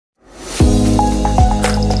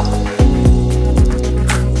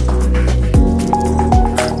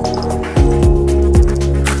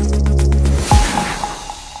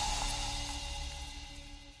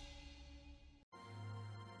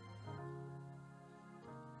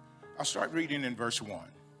I'll start reading in verse 1.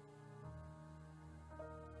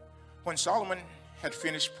 When Solomon had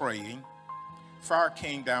finished praying, fire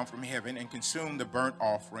came down from heaven and consumed the burnt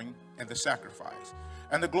offering and the sacrifice.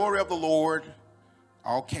 And the glory of the Lord,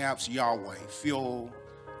 all caps Yahweh, filled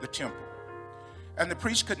the temple. And the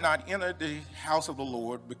priest could not enter the house of the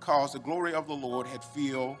Lord because the glory of the Lord had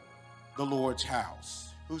filled the Lord's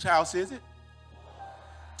house. Whose house is it?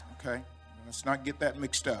 Okay, let's not get that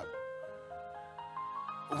mixed up.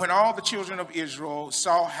 When all the children of Israel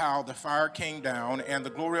saw how the fire came down and the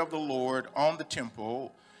glory of the Lord on the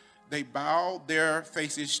temple, they bowed their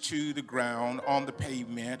faces to the ground on the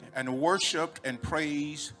pavement and worshiped and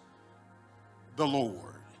praised the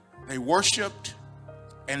Lord. They worshiped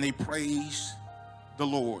and they praised the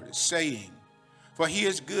Lord, saying, "For he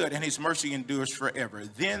is good and his mercy endures forever."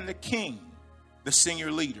 Then the king, the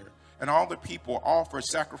senior leader, and all the people offered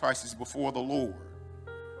sacrifices before the Lord.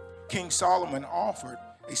 King Solomon offered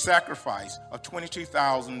a sacrifice of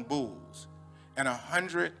 22,000 bulls and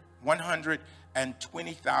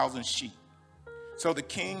 120,000 sheep. So the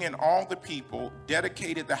king and all the people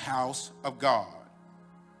dedicated the house of God.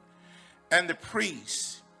 And the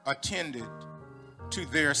priests attended to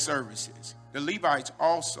their services. The Levites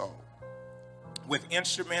also, with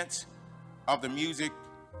instruments of the music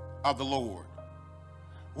of the Lord,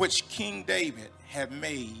 which King David had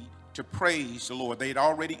made to praise the Lord. They had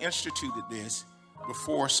already instituted this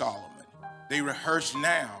before Solomon. They rehearsed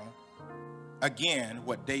now again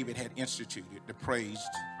what David had instituted to praise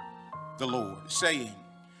the Lord, saying,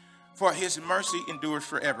 "For his mercy endures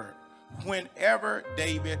forever." Whenever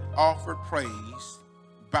David offered praise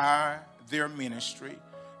by their ministry,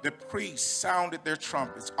 the priests sounded their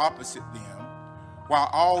trumpets opposite them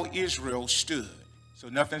while all Israel stood. So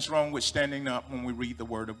nothing's wrong with standing up when we read the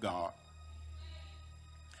word of God.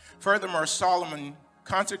 Furthermore, Solomon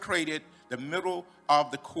consecrated the middle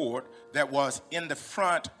of the court that was in the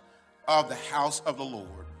front of the house of the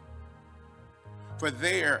Lord. For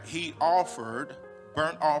there he offered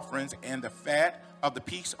burnt offerings and the fat of the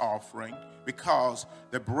peace offering, because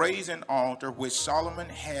the brazen altar which Solomon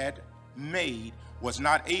had made was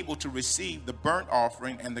not able to receive the burnt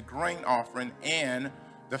offering and the grain offering and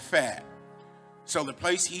the fat. So the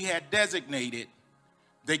place he had designated,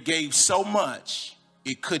 they gave so much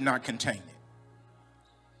it could not contain it.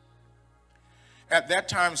 At that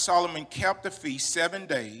time, Solomon kept the feast 7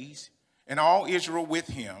 days, and all Israel with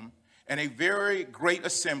him, and a very great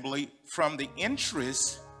assembly from the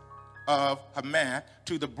entrance of Hamath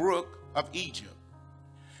to the brook of Egypt.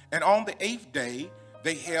 And on the 8th day,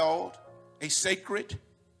 they held a sacred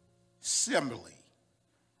assembly.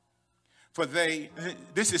 For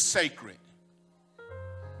this is sacred.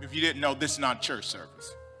 If you didn't know, this is not church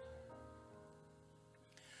service.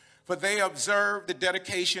 For they observed the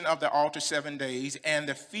dedication of the altar 7 days and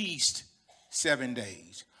the feast 7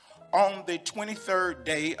 days. On the 23rd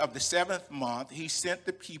day of the 7th month, he sent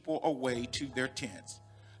the people away to their tents,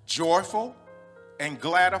 joyful and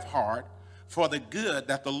glad of heart for the good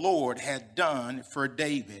that the Lord had done for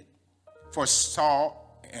David, for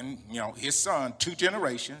Saul and his son 2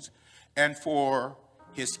 generations, and for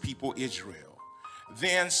his people Israel.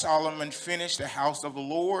 Then Solomon finished the house of the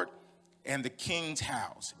Lord and the king's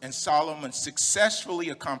house. And Solomon successfully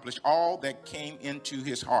accomplished all that came into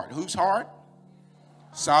his heart. Whose heart?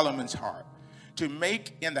 Solomon's heart. To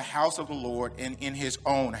make in the house of the Lord and in his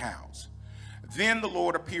own house. Then the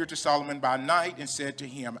Lord appeared to Solomon by night and said to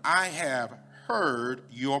him, "I have heard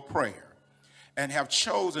your prayer and have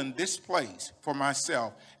chosen this place for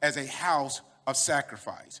myself as a house of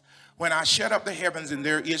sacrifice. When I shut up the heavens and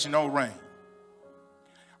there is no rain,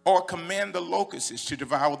 or command the locusts to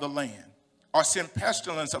devour the land, or send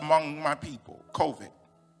pestilence among my people," COVID.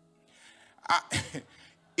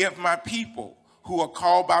 "If my people who are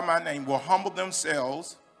called by my name will humble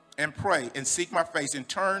themselves and pray and seek my face and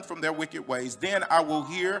turn from their wicked ways, then I will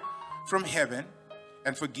hear from heaven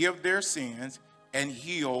and forgive their sins and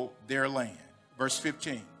heal their land." Verse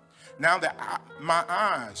 15. "Now that my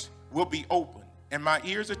eyes will be open and my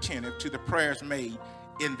ears attentive to the prayers made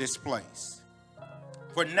in this place.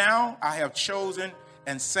 For now I have chosen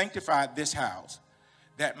and sanctified this house,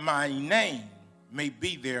 that my name may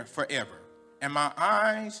be there forever, and my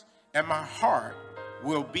eyes and my heart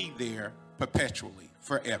will be there perpetually,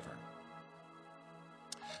 forever."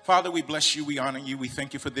 Father, we bless you, we honor you, we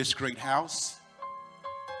thank you for this great house.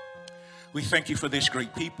 We thank you for this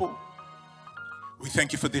great people. We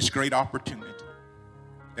thank you for this great opportunity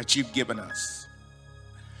that you've given us.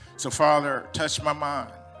 So Father, touch my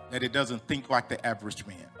mind that it doesn't think like the average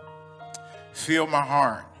man. Fill my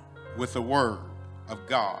heart with the word of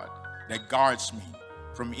God that guards me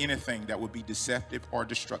from anything that would be deceptive or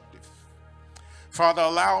destructive. Father,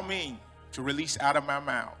 allow me to release out of my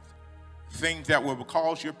mouth things that will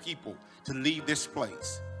cause your people to leave this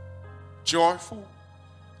place joyful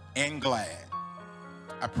and glad.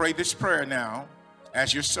 I pray this prayer now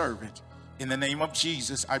as your servant. In the name of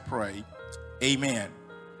Jesus, I pray. Amen.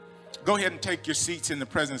 Go ahead and take your seats in the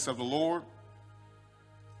presence of the Lord.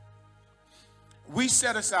 We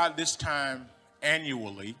set aside this time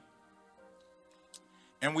annually.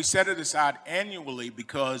 And we set it aside annually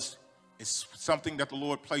because it's something that the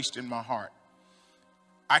Lord placed in my heart.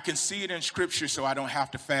 I can see it in Scripture, so I don't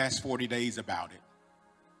have to fast 40 days about it.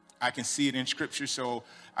 I can see it in Scripture, so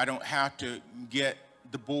I don't have to get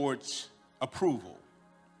the board's approval.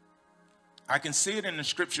 I can see it in the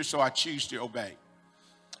Scripture, so I choose to obey.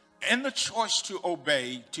 And the choice to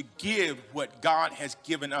obey, to give what God has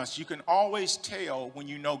given us, you can always tell when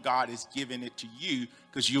you know God is giving it to you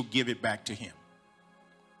because you'll give it back to him.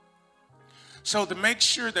 So to make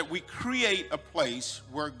sure that we create a place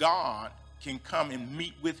where God can come and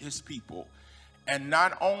meet with his people, and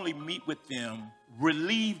not only meet with them,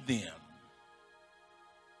 relieve them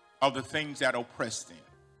of the things that oppress them.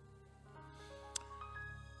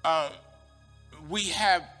 We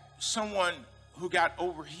have someone who got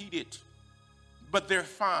overheated, but they're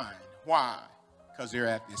fine. Why? Because they're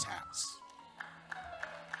at this house.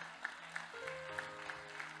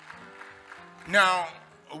 Now,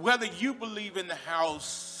 whether you believe in the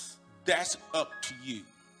house, that's up to you.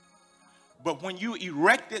 But when you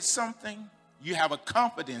erected something, you have a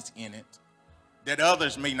confidence in it that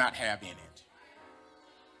others may not have in it.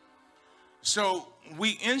 So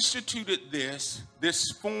we instituted this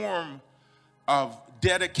form of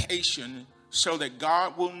dedication so that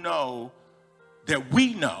God will know that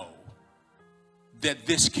we know that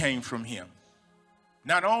this came from him.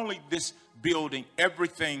 Not only this building,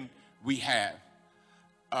 everything we have.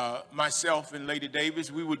 Myself and Lady Davis,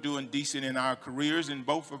 we were doing decent in our careers, and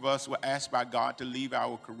both of us were asked by God to leave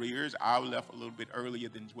our careers. I left a little bit earlier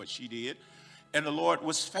than what she did. And the Lord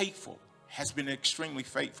was faithful, has been extremely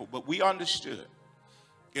faithful. But we understood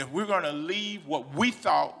if we're going to leave what we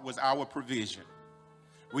thought was our provision,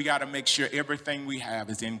 we got to make sure everything we have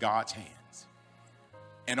is in God's hands.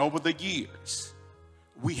 And over the years,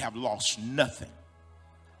 we have lost nothing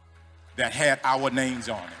that had our names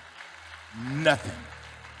on it. Nothing.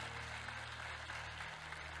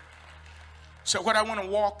 So what I want to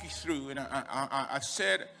walk you through, and I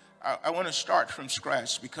said I want to start from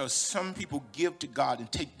scratch because some people give to God and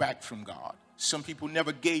take back from God. Some people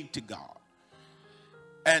never gave to God.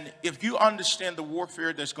 And if you understand the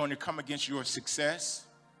warfare that's going to come against your success,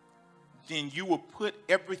 then you will put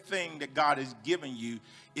everything that God has given you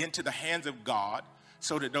into the hands of God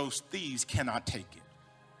so that those thieves cannot take it.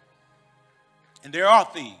 And there are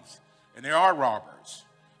thieves, and there are robbers,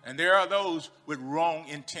 and there are those with wrong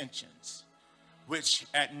intentions, which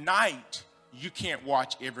at night you can't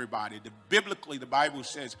watch everybody. Biblically, the Bible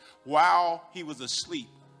says, while he was asleep,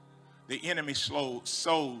 the enemy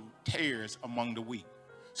sowed tares among the wheat.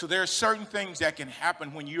 So there are certain things that can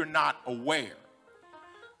happen when you're not aware.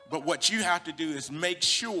 But what you have to do is make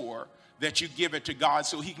sure that you give it to God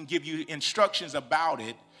so he can give you instructions about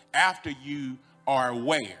it after you are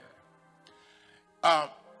aware.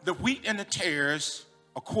 The wheat and the tares,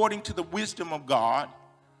 according to the wisdom of God,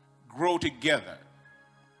 grow together.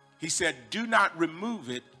 He said, do not remove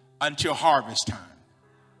it until harvest time.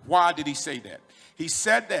 Why did he say that? He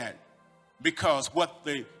said that because what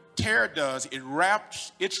the tare does, it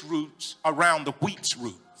wraps its roots around the wheat's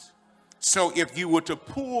roots. So if you were to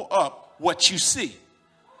pull up what you see,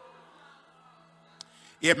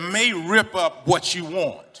 it may rip up what you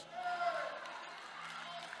want.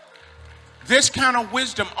 This kind of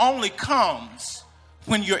wisdom only comes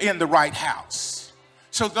when you're in the right house.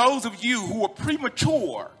 So those of you who are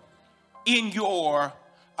premature in your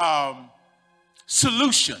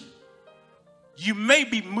solution, you may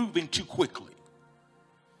be moving too quickly.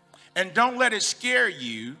 And don't let it scare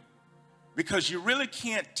you because you really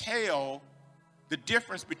can't tell the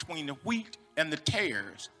difference between the wheat and the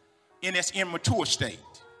tares in its immature state.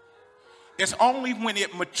 It's only when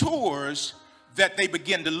it matures that they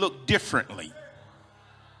begin to look differently.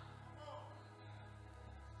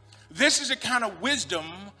 This is the kind of wisdom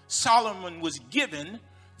Solomon was given,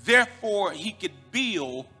 therefore he could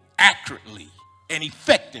build accurately and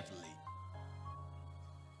effectively.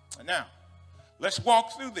 Now, let's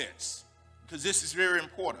walk through this because this is very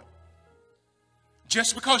important.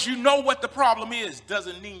 Just because you know what the problem is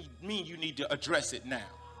doesn't mean you need to address it now.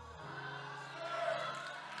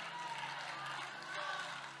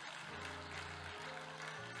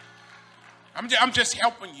 I'm just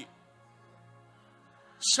helping you.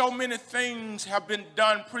 So many things have been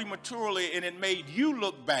done prematurely and it made you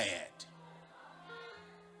look bad.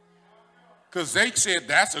 Because they said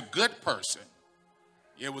that's a good person.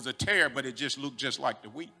 It was a tare, but it just looked just like the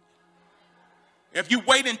wheat. If you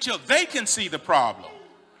wait until they can see the problem,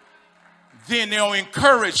 then they'll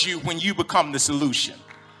encourage you when you become the solution.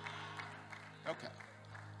 Okay.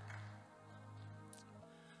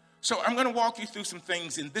 So I'm going to walk you through some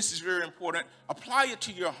things, and this is very important. Apply it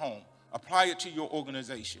to your home. Apply it to your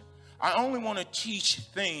organization. I only want to teach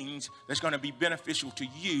things that's going to be beneficial to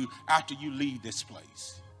you after you leave this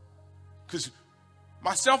place. Because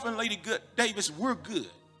myself and Lady Davis, we're good.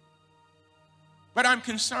 But I'm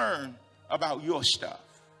concerned about your stuff.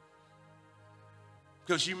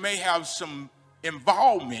 Because you may have some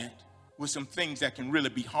involvement with some things that can really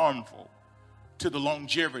be harmful to the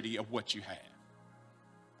longevity of what you have.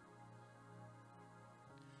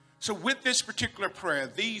 So with this particular prayer,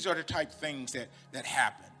 these are the type of things that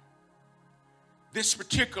happen. This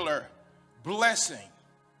particular blessing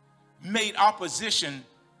made opposition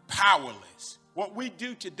powerless. What we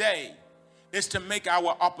do today is to make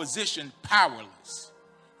our opposition powerless.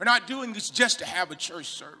 We're not doing this just to have a church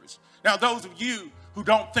service. Now, those of you who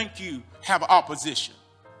don't think you have opposition,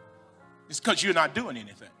 it's because you're not doing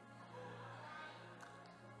anything.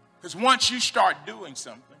 Because once you start doing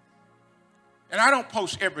something, and I don't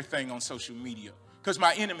post everything on social media because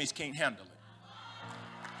my enemies can't handle it.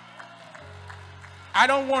 I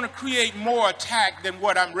don't want to create more attack than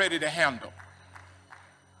what I'm ready to handle.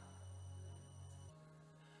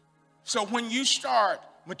 So when you start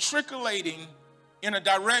matriculating in a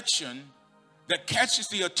direction that catches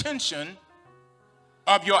the attention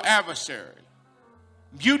of your adversary,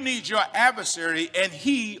 you need your adversary, and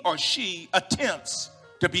he or she attempts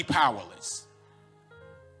to be powerless.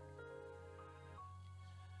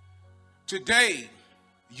 Today,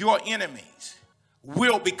 your enemies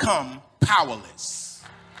will become powerless.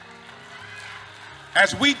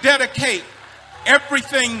 As we dedicate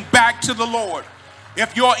everything back to the Lord,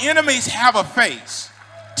 if your enemies have a face,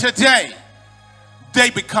 today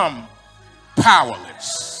they become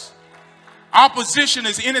powerless. Opposition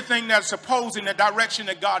is anything that's opposed in the direction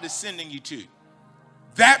that God is sending you to.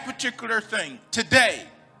 That particular thing today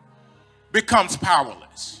becomes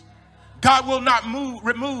powerless. God will not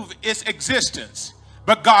remove its existence,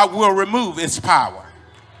 but God will remove its power.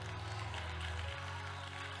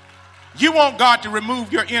 You want God to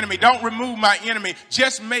remove your enemy. Don't remove my enemy.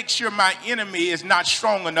 Just make sure my enemy is not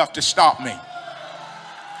strong enough to stop me.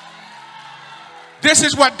 This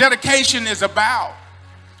is what dedication is about.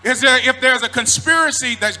 If there's a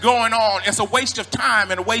conspiracy that's going on, it's a waste of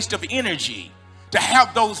time and a waste of energy to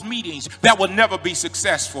have those meetings that will never be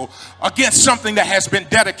successful against something that has been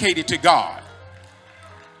dedicated to God.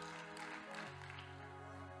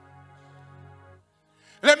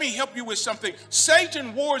 Let me help you with something.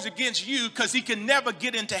 Satan wars against you because he can never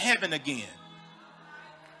get into heaven again.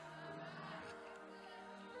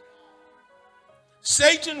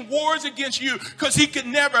 Satan wars against you because he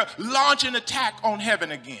can never launch an attack on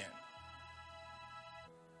heaven again.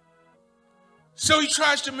 So he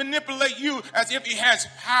tries to manipulate you as if he has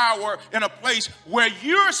power in a place where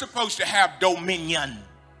you're supposed to have dominion.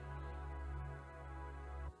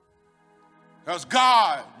 Because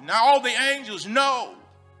God, now all the angels know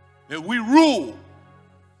that we rule.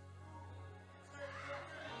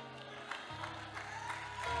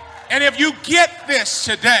 And if you get this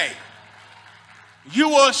today, you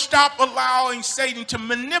will stop allowing Satan to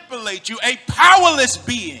manipulate you, a powerless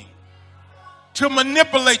being, to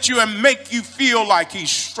manipulate you and make you feel like he's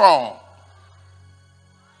strong.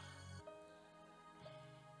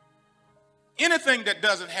 Anything that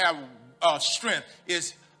doesn't have strength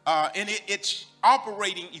is, it's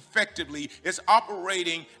operating effectively. It's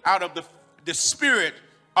operating out of the spirit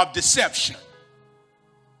of deception.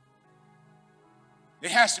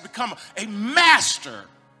 It has to become a master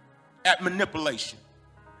at manipulation.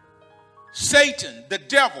 Satan, the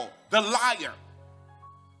devil, the liar,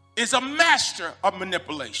 is a master of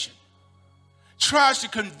manipulation. Tries to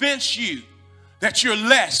convince you that you're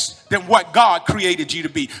less than what God created you to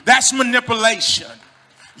be. That's manipulation.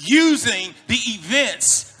 Using the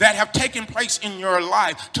events that have taken place in your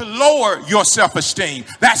life to lower your self-esteem.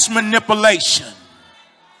 That's manipulation.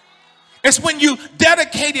 It's when you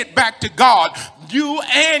dedicate it back to God, you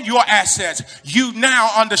and your assets, you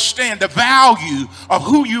now understand the value of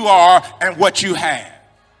who you are and what you have.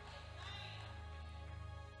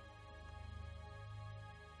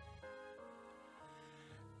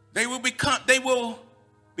 They will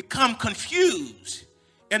become confused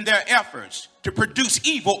in their efforts to produce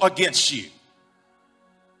evil against you.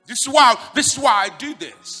 This is why I do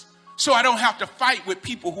this. so I don't have to fight with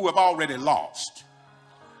people who have already lost.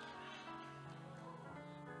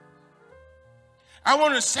 I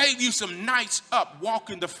want to save you some nights up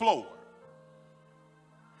walking the floor.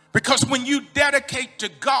 Because when you dedicate to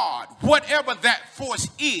God, whatever that force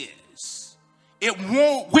is, it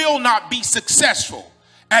will not be successful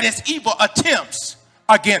at its evil attempts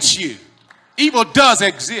against you. Evil does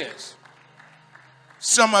exist.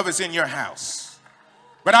 Some of it's in your house.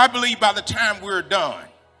 But I believe by the time we're done,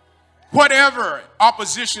 whatever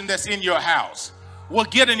opposition that's in your house will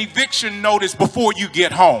get an eviction notice before you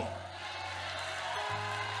get home.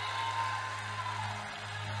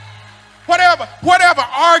 Whatever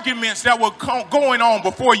arguments that were going on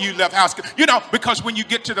before you left house, you know, because when you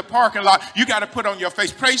get to the parking lot, you got to put on your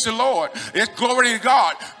face, praise the Lord, it's glory to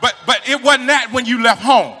God. But it wasn't that when you left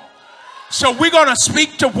home. So we're going to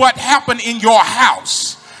speak to what happened in your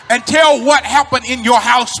house and tell what happened in your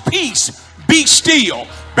house. Peace, be still,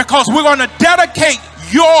 because we're going to dedicate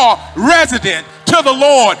your resident to the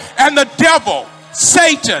Lord, and the devil,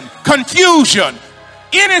 Satan, confusion,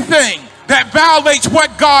 anything that violates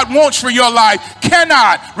what God wants for your life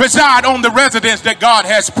cannot reside on the residence that God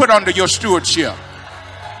has put under your stewardship.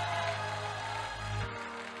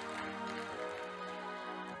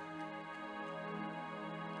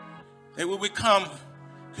 They will become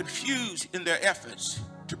confused in their efforts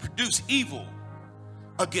to produce evil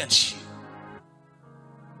against you.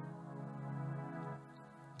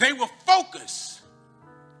 They will focus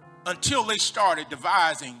until they started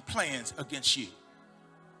devising plans against you.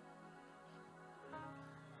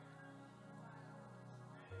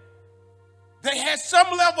 They had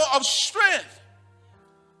some level of strength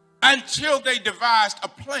until they devised a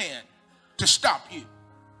plan to stop you.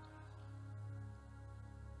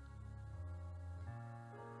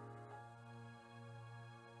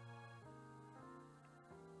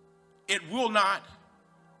 It will not,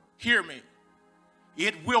 hear me,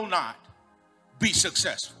 it will not be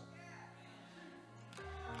successful.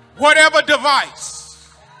 Whatever device,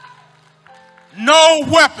 no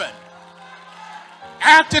weapon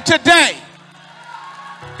after today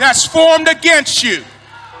that's formed against you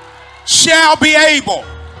shall be able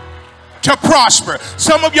to prosper.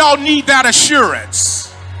 Some of y'all need that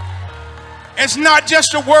assurance. It's not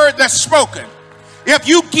just a word that's spoken. If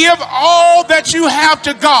you give all that you have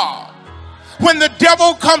to God, when the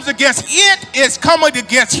devil comes against it, it's coming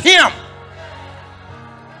against him.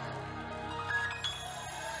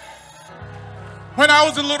 When I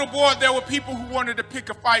was a little boy, there were people who wanted to pick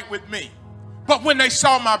a fight with me. But when they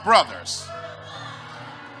saw my brothers,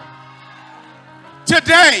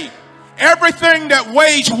 today, everything that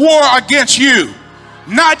waged war against you,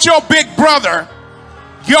 not your big brother,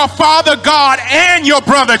 your Father God and your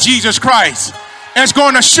brother Jesus Christ, is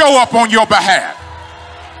going to show up on your behalf.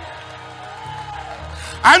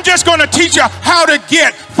 I'm just going to teach you how to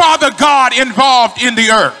get Father God involved in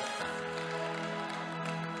the earth.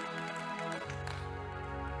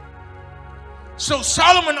 So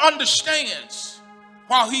Solomon understands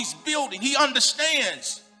while he's building, he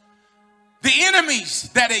understands the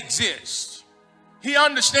enemies that exist. He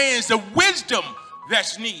understands the wisdom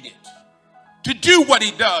that's needed to do what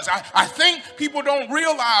he does. I think people don't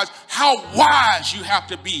realize how wise you have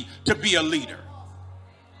to be a leader.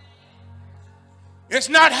 It's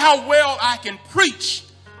not how well I can preach.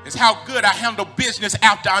 It's how good I handle business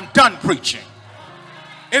after I'm done preaching.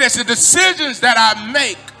 It is the decisions that I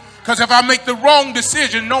make. Because if I make the wrong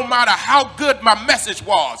decision, no matter how good my message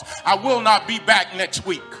was, I will not be back next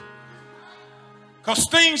week. Because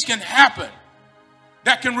things can happen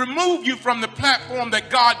that can remove you from the platform that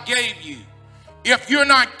God gave you if you're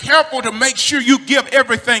not careful to make sure you give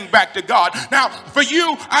everything back to God. Now, for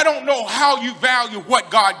you, I don't know how you value what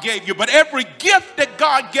God gave you, but every gift that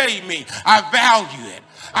God gave me, I value it.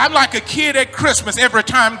 I'm like a kid at Christmas every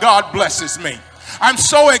time God blesses me. I'm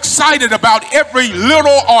so excited about every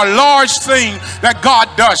little or large thing that God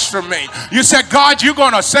does for me. You said, God, you're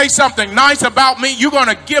going to say something nice about me. You're going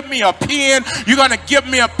to give me a pen. You're going to give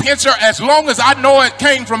me a pencil. As long as I know it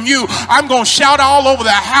came from you, I'm going to shout all over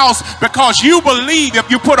the house because you believe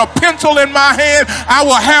if you put a pencil in my hand, I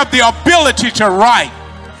will have the ability to write.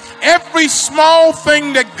 Every small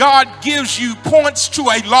thing that God gives you points to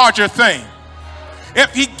a larger thing.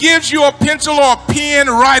 If he gives you a pencil or a pen,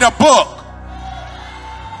 write a book.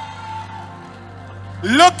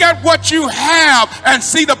 Look at what you have and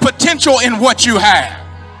see the potential in what you have.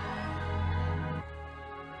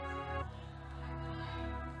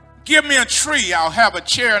 Give me a tree, I'll have a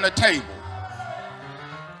chair and a table.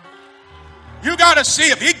 You got to see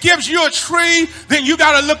if he gives you a tree, then you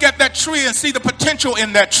got to look at that tree and see the potential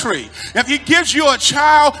in that tree. If he gives you a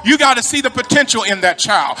child, you got to see the potential in that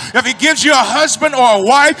child. If he gives you a husband or a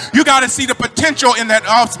wife, you got to see the potential in that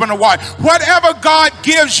husband or wife. Whatever God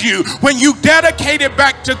gives you, when you dedicate it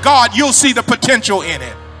back to God, you'll see the potential in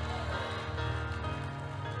it.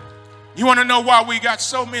 You want to know why we got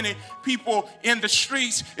so many people in the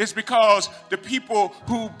streets? It's because the people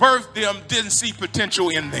who birthed them didn't see potential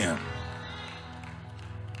in them.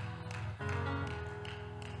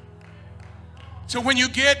 So when you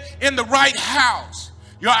get in the right house,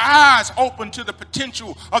 your eyes open to the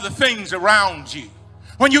potential of the things around you.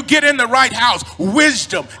 When you get in the right house,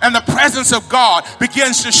 wisdom and the presence of God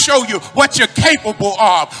begins to show you what you're capable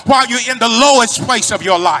of while you're in the lowest place of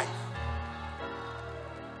your life.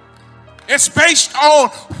 It's based on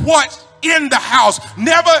what's in the house.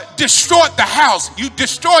 Never distort the house. You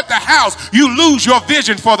distort the house, you lose your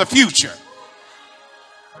vision for the future.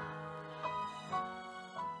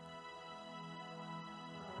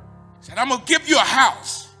 Said, I'm going to give you a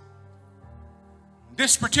house.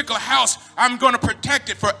 This particular house, I'm going to protect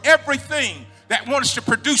it for everything that wants to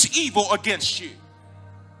produce evil against you.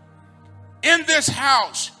 In this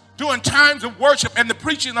house, during times of worship and the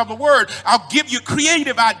preaching of the word, I'll give you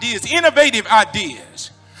creative ideas, innovative ideas,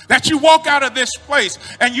 that you walk out of this place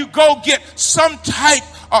and you go get some type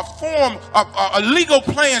of form of legal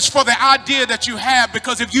plans for the idea that you have,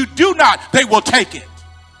 because if you do not, they will take it.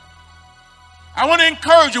 I want to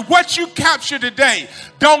encourage you, what you capture today,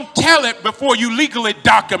 don't tell it before you legally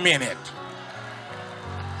document it.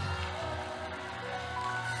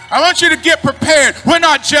 I want you to get prepared. We're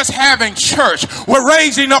not just having church. We're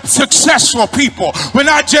raising up successful people. We're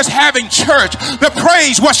not just having church. The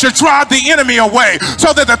praise was to drive the enemy away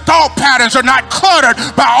so that the thought patterns are not cluttered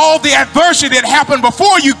by all the adversity that happened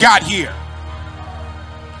before you got here.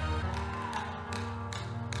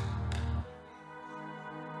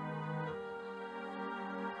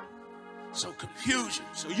 So confusion.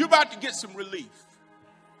 So you're about to get some relief.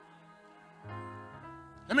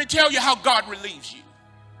 Let me tell you how God relieves you.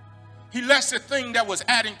 He lets the thing that was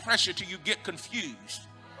adding pressure to you get confused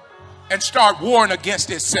and start warring against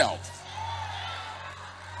itself.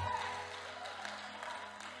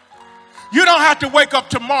 You don't have to wake up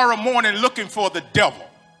tomorrow morning looking for the devil.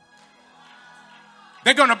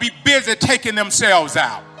 They're going to be busy taking themselves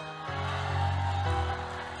out.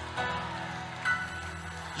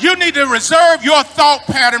 You need to reserve your thought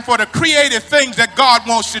pattern for the creative things that God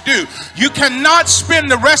wants to do. You cannot spend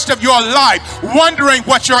the rest of your life wondering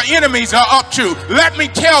what your enemies are up to. Let me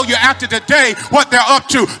tell you after today what they're up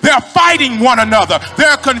to. They're fighting one another.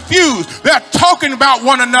 They're confused. They're talking about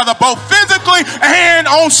one another both physically and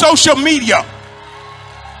on social media.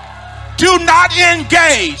 Do not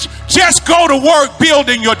engage. Just go to work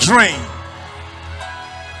building your dream.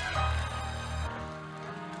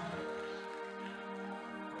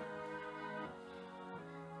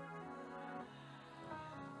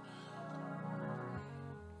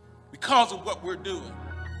 Because of what we're doing,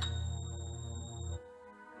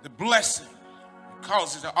 the blessing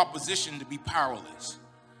causes the opposition to be powerless.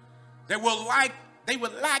 They would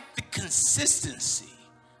lack the consistency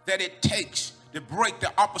that it takes to break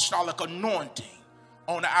the apostolic anointing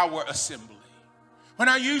on our assembly. When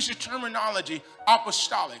I use the terminology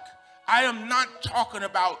apostolic, I am not talking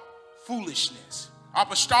about foolishness.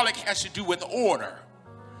 Apostolic has to do with order.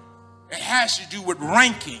 It has to do with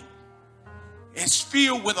ranking. It's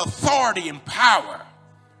filled with authority and power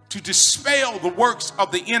to dispel the works of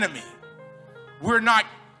the enemy. We're not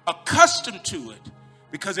accustomed to it,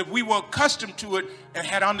 because if we were accustomed to it and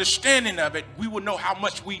had understanding of it, we would know how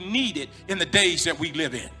much we need it in the days that we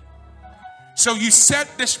live in. So you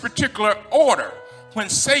set this particular order when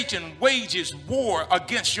Satan wages war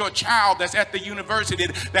against your child that's at the university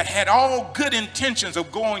that had all good intentions of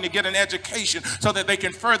going to get an education so that they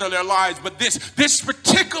can further their lives. But this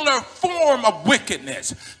particular form of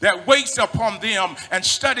wickedness that waits upon them and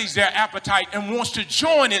studies their appetite and wants to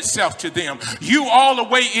join itself to them. You all the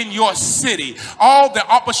way in your city, all the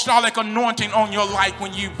apostolic anointing on your life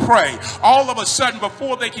when you pray, all of a sudden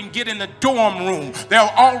before they can get in the dorm room, they're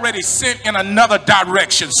already sent in another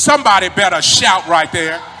direction. Somebody better shout right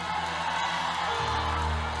there.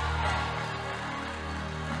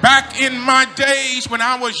 Back in my days when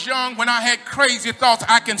I was young, when I had crazy thoughts,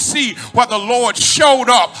 I can see where the Lord showed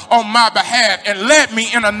up on my behalf and led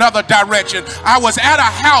me in another direction. I was at a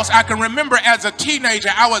house. I can remember as a teenager,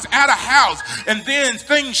 I was at a house, and then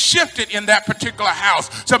things shifted in that particular house.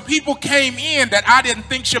 Some people came in that I didn't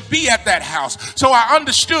think should be at that house. So I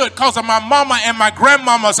understood because of my mama and my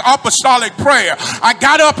grandmama's apostolic prayer. I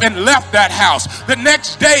got up and left that house. The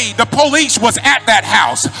next day, the police was at that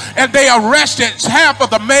house, and they arrested half of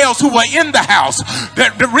the males who were in the house.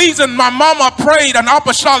 The reason my mama prayed an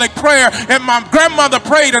apostolic prayer and my grandmother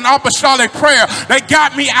prayed an apostolic prayer, they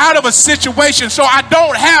got me out of a situation, so I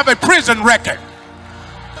don't have a prison record.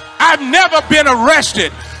 I've never been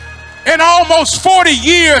arrested. In almost 40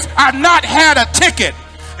 years, I've not had a ticket.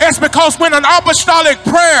 It's because when an apostolic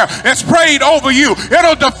prayer is prayed over you,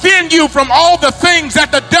 it'll defend you from all the things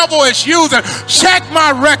that the devil is using. Check my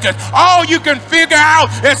record. All you can figure out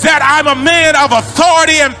is that I'm a man of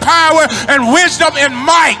authority and power and wisdom and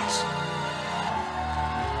might.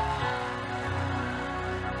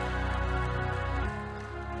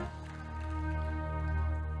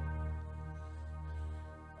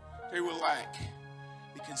 They will lack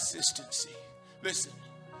the consistency. Listen.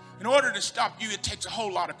 In order to stop you, it takes a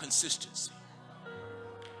whole lot of consistency.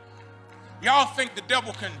 Y'all think the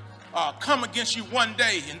devil can come against you one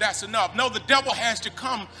day and that's enough. No, the devil has to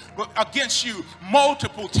come against you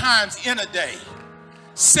multiple times in a day,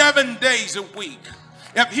 7 days a week.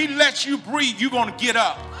 If he lets you breathe, you're going to get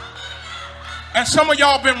up. And some of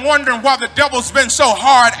y'all been wondering why the devil's been so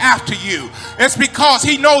hard after you. It's because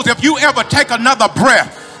he knows if you ever take another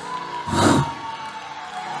breath,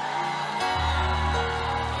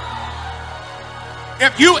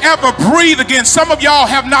 if you ever breathe again, some of y'all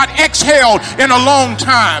have not exhaled in a long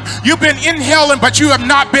time. You've been inhaling, but you have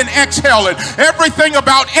not been exhaling. Everything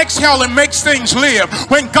about exhaling makes things live.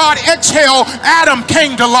 When God exhaled, Adam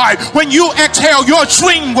came to life. When you exhale, your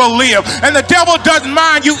dream will live. And the devil doesn't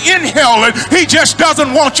mind you inhaling. He just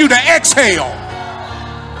doesn't want you to exhale.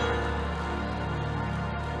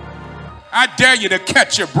 I dare you to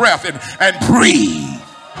catch your breath and breathe.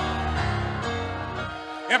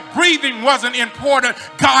 If breathing wasn't important,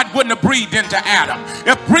 God wouldn't have breathed into Adam.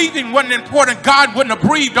 If breathing wasn't important, God wouldn't have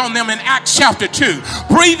breathed on them in Acts chapter 2.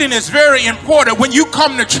 Breathing is very important. When you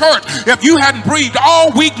come to church, if you hadn't breathed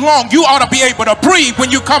all week long, you ought to be able to breathe when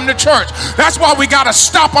you come to church. That's why we got to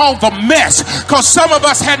stop all the mess, because some of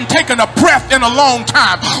us hadn't taken a breath in a long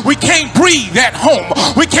time. We can't breathe at home.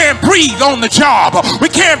 We can't breathe on the job. We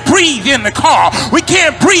can't breathe in the car. We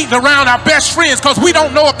can't breathe around our best friends because we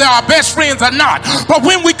don't know if they're our best friends or not. But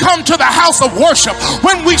when we come to the house of worship,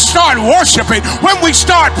 when we start worshiping, when we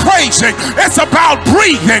start praising, it's about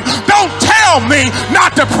breathing. Don't tell me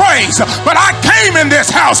not to praise, but I came in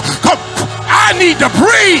this house because I need to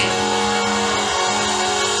breathe.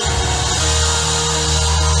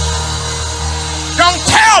 Don't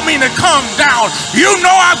tell me to come down. You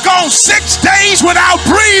know I've gone 6 days without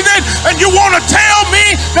breathing, and you want to tell me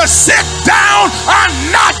to sit down? I'm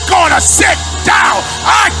not going to sit down.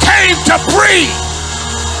 I came to breathe.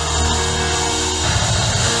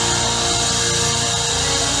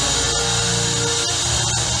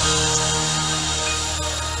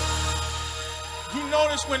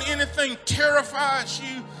 When anything terrifies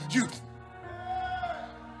you.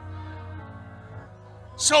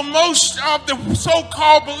 So most of the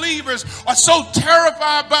so-called believers are so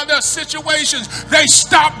terrified by their situations, they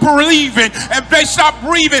stop believing and they stop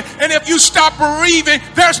breathing. And if you stop breathing,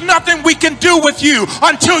 there's nothing we can do with you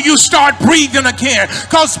until you start breathing again.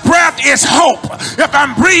 Because breath is hope. If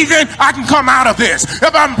I'm breathing, I can come out of this.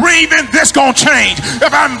 If I'm breathing, this gonna change.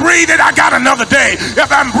 If I'm breathing, I got another day.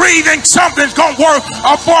 If I'm breathing, something's gonna work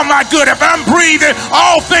for my good. If I'm breathing,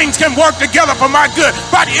 all things can work together for my good.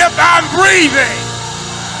 But if I'm breathing,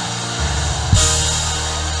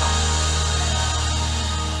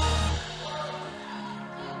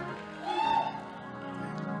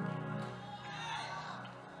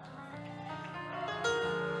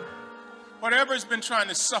 whatever's been trying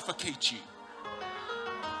to suffocate you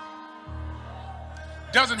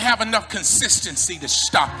doesn't have enough consistency to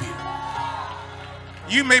stop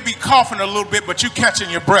you. You may be coughing a little bit, but you're catching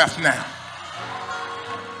your breath now.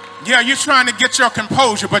 Yeah, you're trying to get your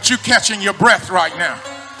composure, but you're catching your breath right now.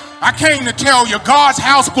 I came to tell you, God's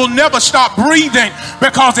house will never stop breathing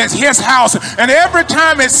because it's his house. And every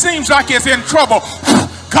time it seems like it's in trouble,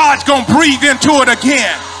 God's going to breathe into it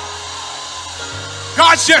again.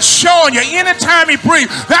 God's just showing you anytime he breathes.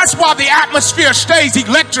 That's why the atmosphere stays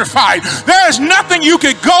electrified. There's nothing you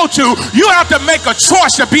could go to. You have to make a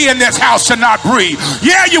choice to be in this house to not breathe.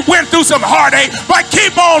 Yeah, you went through some heartache, but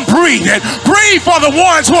keep on breathing. Breathe for the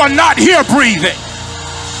ones who are not here breathing.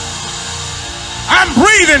 I'm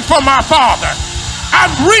breathing for my father.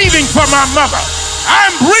 I'm breathing for my mother.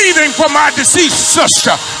 I'm breathing for my deceased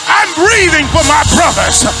sister. I'm breathing for my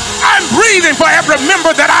brothers. I'm breathing for every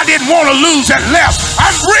member that I didn't want to lose that left.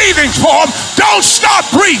 I'm breathing for them. Don't stop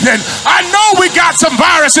breathing. I know we got some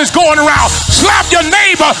viruses going around. Slap your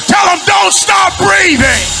neighbor. Tell them don't stop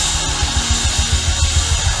breathing.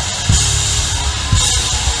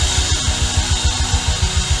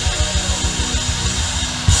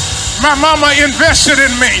 My mama invested in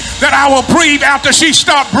me that I will breathe after she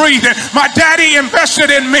stopped breathing. My daddy invested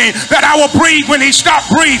in me that I will breathe when he stopped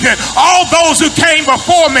breathing. All those who came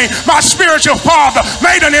before me, my spiritual father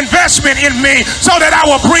made an investment in me so that I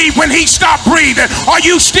will breathe when he stopped breathing. Are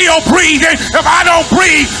you still breathing? If I don't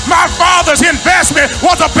breathe, my father's investment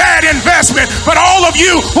was a bad investment. But all of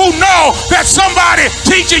you who know that somebody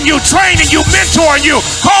teaching you, training you, mentoring you,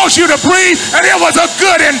 caused you to breathe, and it was a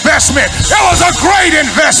good investment. It was a great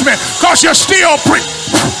investment. Because you're still breathing.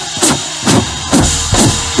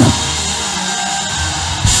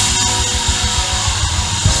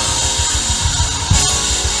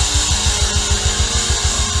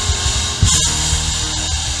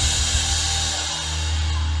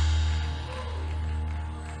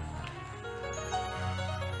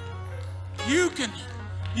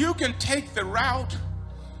 You can take the route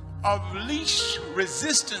of least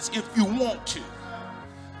resistance if you want to.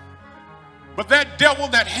 But that devil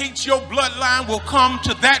that hates your bloodline will come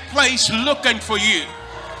to that place looking for you.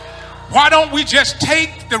 Why don't we just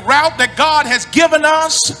take the route that God has given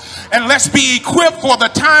us and let's be equipped for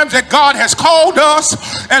the times that God has called us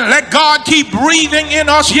and let God keep breathing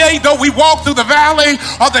in us. Yea, though we walk through the valley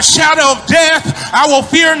of the shadow of death, I will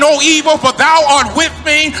fear no evil, for thou art with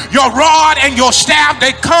me. Your rod and your staff,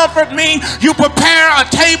 they comfort me. You prepare a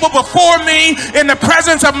table before me in the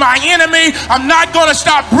presence of my enemy. I'm not going to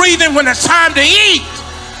stop breathing when it's time to eat.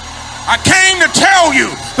 I came to tell you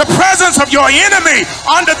the presence of your enemy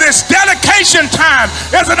under this dedication time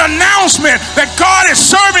is an announcement that God is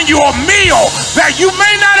serving you a meal that you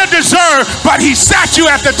may not have deserved, but he sat you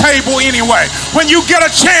at the table anyway. When you get a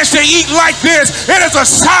chance to eat like this, it is a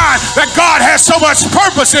sign that God has so much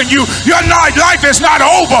purpose in you. Your life is not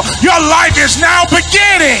over. Your life is now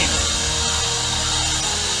beginning.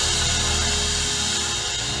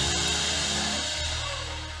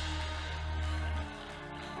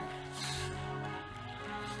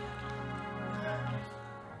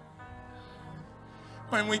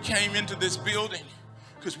 When we came into this building,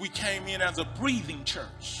 because we came in as a breathing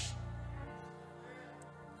church.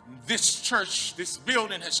 This church, this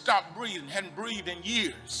building has stopped breathing, hadn't breathed in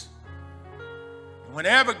years.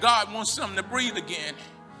 Whenever God wants something to breathe again,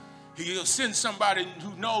 he'll send somebody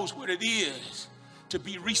who knows what it is to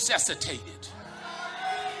be resuscitated.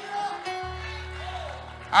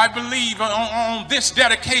 I believe on this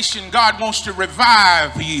dedication, God wants to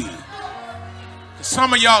revive you.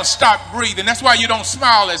 Some of y'all stop breathing. That's why you don't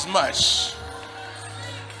smile as much.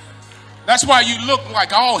 That's why you look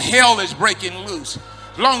like all hell is breaking loose.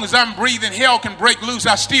 As long as I'm breathing, hell can break loose.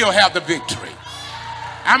 I still have the victory.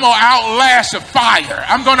 I'm going to outlast the fire.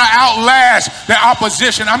 I'm going to outlast the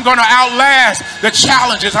opposition. I'm going to outlast the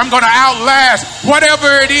challenges. I'm going to outlast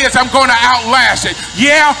whatever it is. I'm going to outlast it.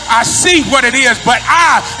 Yeah, I see what it is, but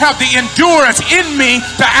I have the endurance in me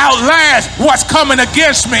to outlast what's coming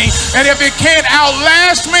against me. And if it can't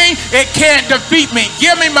outlast me, it can't defeat me.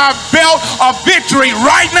 Give me my belt of victory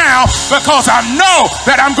right now, because I know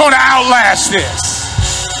that I'm going to outlast this.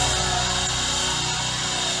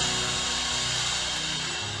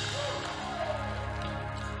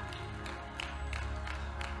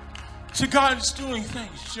 See, God is doing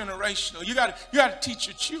things generational. You got to teach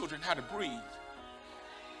your children how to breathe.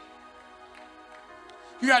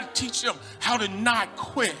 You got to teach them how to not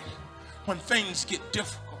quit when things get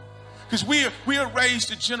difficult. Because we are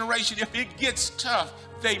raised a generation, if it gets tough,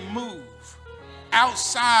 they move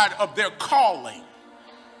outside of their calling,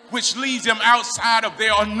 which leaves them outside of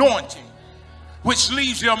their anointing, which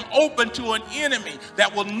leaves them open to an enemy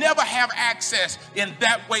that will never have access in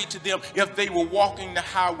that way to them if they were walking the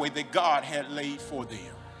highway that God had laid for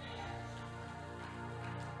them.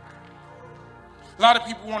 A lot of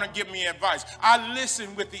people want to give me advice. I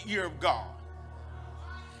listen with the ear of God.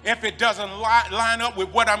 If it doesn't line up with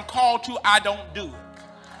what I'm called to, I don't do it.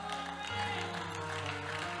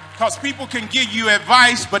 Because people can give you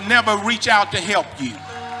advice but never reach out to help you.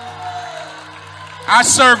 I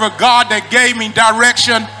serve a God that gave me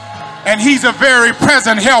direction, and he's a very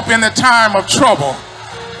present help in the time of trouble.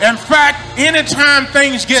 In fact, anytime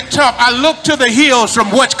things get tough, I look to the hills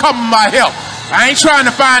from which comes my help. I ain't trying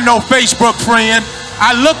to find no Facebook friend.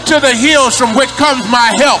 I look to the hills from which comes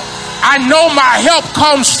my help. I know my help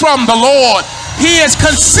comes from the Lord. He is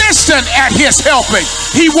consistent at his helping.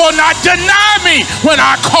 He will not deny me when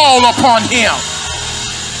I call upon him.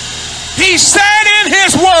 He said in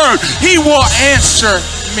his word, he will answer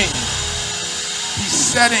me.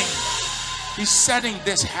 He's setting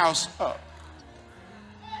this house up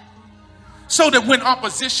so that when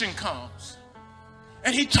opposition comes,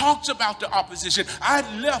 and he talks about the opposition. I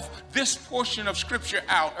left this portion of scripture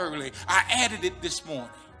out early. I added it this morning.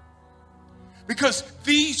 Because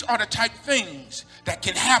these are the type things that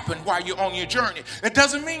can happen while you're on your journey. It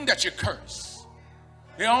doesn't mean that you're cursed.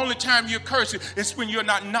 The only time you're cursed is when you're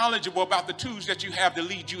not knowledgeable about the tools that you have to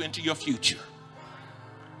lead you into your future.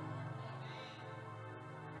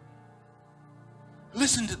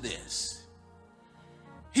 Listen to this.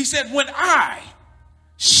 He said, when I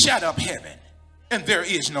shut up heaven and there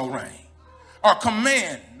is no rain, or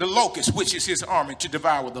command the locust, which is his army, to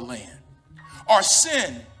devour the land, or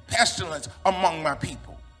send pestilence among my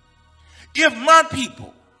people. If my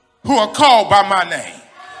people who are called by my name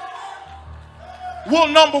will,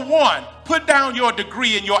 number one, put down your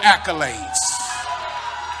degree and your accolades.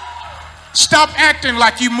 Stop acting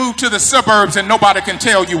like you moved to the suburbs and nobody can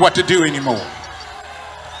tell you what to do anymore.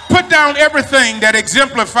 Put down everything that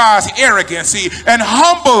exemplifies arrogancy and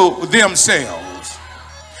humble themselves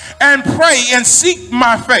and pray and seek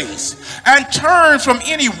my face and turn from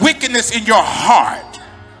any wickedness in your heart.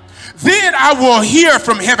 Then I will hear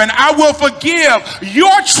from heaven. I will forgive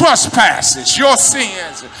your trespasses, your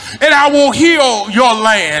sins, and I will heal your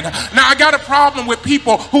land. Now, I got a problem with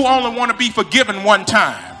people who only want to be forgiven one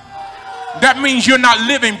time. That means you're not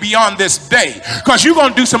living beyond this day, because you're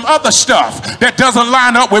going to do some other stuff that doesn't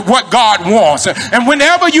line up with what God wants. And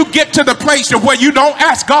whenever you get to the place where you don't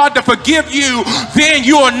ask God to forgive you, then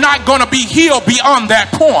you are not going to be healed beyond that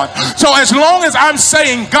point. So as long as I'm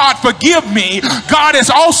saying, God, forgive me, God is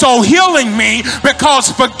also healing me, because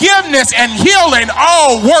forgiveness and healing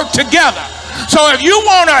all work together. So if you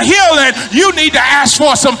want a healing, you need to ask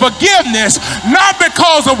for some forgiveness, not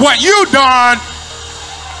because of what you done.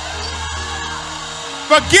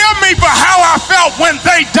 Forgive me for how I felt when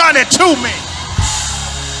they done it to me.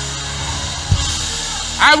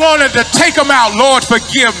 I wanted to take them out. Lord,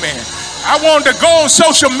 forgive me. I wanted to go on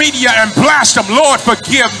social media and blast them. Lord,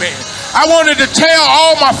 forgive me. I wanted to tell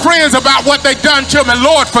all my friends about what they done to me.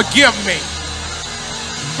 Lord, forgive me.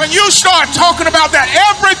 When you start talking about that,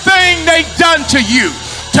 everything they done to you,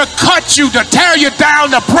 to cut you, to tear you down,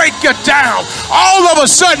 to break you down, all of a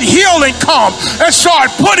sudden healing comes and start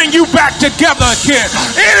putting you back together again.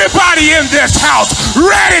 Anybody in this house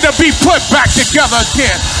ready to be put back together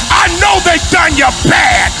again? I know they done you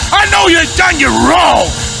bad. I know they done you wrong.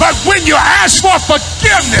 But when you ask for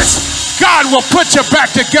forgiveness, God will put you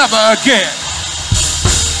back together again.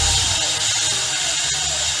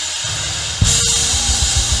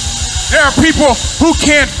 There are people who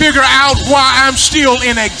can't figure out why I'm still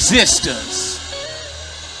in existence.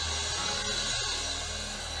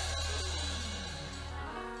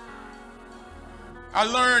 I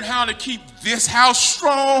learned how to keep this house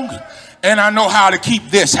strong, and I know how to keep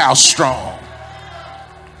this house strong.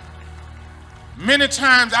 Many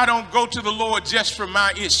times I don't go to the Lord just for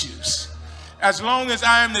my issues. As long as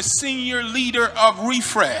I am the senior leader of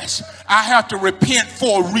Refresh, I have to repent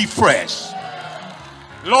for Refresh.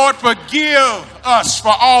 Lord, forgive us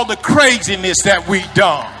for all the craziness that we've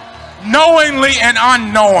done, knowingly and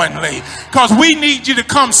unknowingly, because we need you to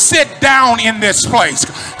come sit down in this place.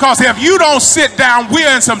 Because if you don't sit down,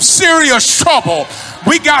 we're in some serious trouble.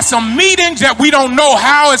 We got some meetings that we don't know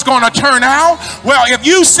how it's going to turn out. Well, if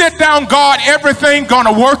you sit down, God, everything's going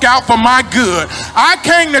to work out for my good. I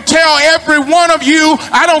came to tell every one of you,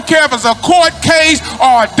 I don't care if it's a court case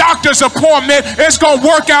or a doctor's appointment, it's going to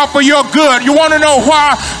work out for your good. You want to know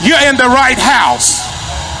why? You're in the right house.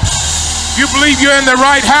 You believe you're in the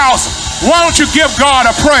right house? Why don't you give God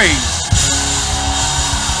a praise?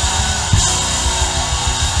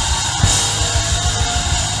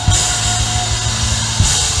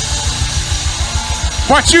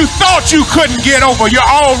 What you thought you couldn't get over, you're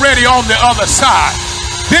already on the other side.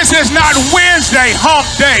 This is not Wednesday, hump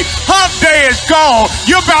day. Hump day is gone.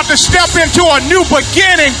 You're about to step into a new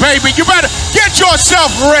beginning, baby. You better get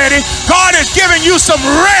yourself ready. God is giving you some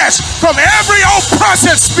rest from every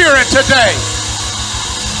oppressive spirit today.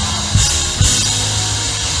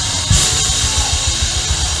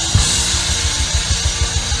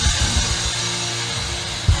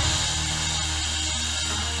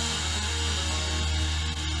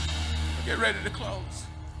 Get ready to close.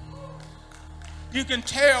 You can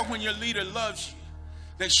tell when your leader loves you.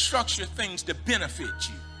 They structure things to benefit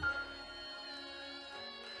you.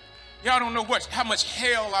 Y'all don't know how much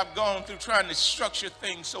hell I've gone through trying to structure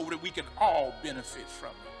things so that we can all benefit from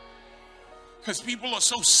it. Because people are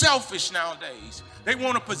so selfish nowadays. They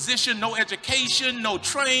want a position, no education, no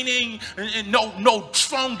training, and no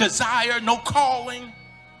strong desire, no calling.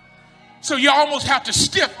 So you almost have to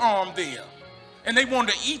stiff arm them. And they want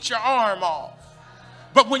to eat your arm off.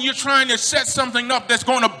 But when you're trying to set something up that's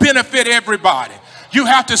going to benefit everybody, you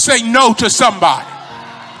have to say no to somebody.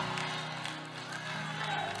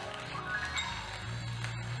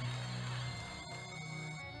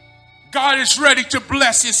 God is ready to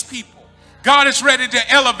bless his people. God is ready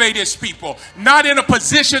to elevate his people, not in a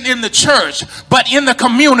position in the church, but in the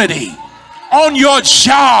community. On your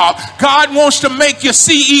job, God wants to make you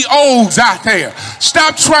CEOs out there.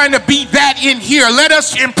 Stop trying to be that in here. Let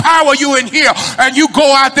us empower you in here, and you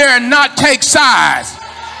go out there and not take sides.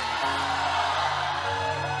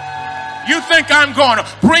 You think I'm going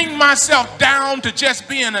to bring myself down to just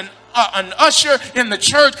being an usher in the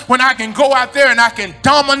church when I can go out there and I can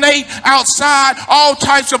dominate outside? All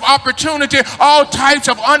types of opportunity, all types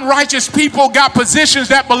of unrighteous people got positions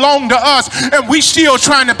that belong to us, and we still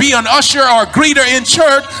trying to be an usher or a greeter in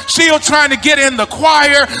church, still trying to get in the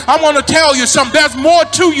choir. I want to tell you something. There's more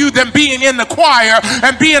to you than being in the choir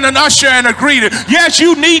and being an usher and a greeter. Yes,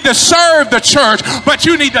 you need to serve the church, but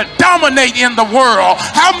you need to dominate in the world.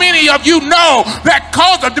 How many of you know that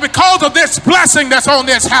because of this blessing that's on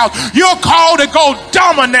this house, you're called to go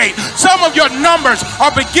dominate? Some of your numbers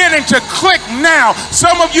are beginning to click now.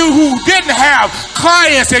 Some of you who didn't have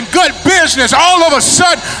clients and good business, all of a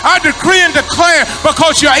sudden, I decree and declare,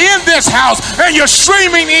 because you're in this house and you're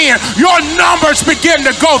streaming in, your numbers begin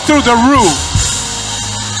to go through the roof.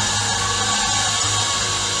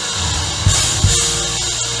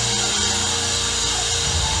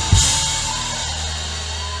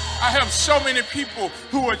 I have so many people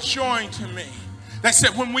who are joined to me. They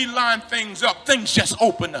said when we line things up, things just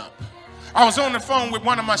open up. I was on the phone with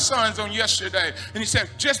one of my sons on yesterday, and he said,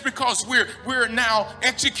 just because we're now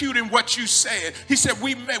executing what you said, he said,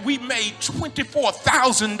 we made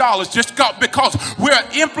 $24,000 just because we're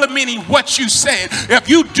implementing what you said. If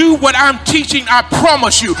you do what I'm teaching, I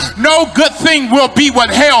promise you, no good thing will be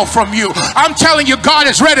withheld from you. I'm telling you, God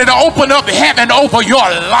is ready to open up heaven over your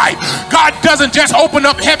life. God doesn't just open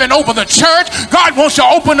up heaven over the church. God wants to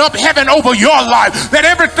open up heaven over your life, that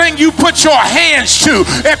everything you put your hands to,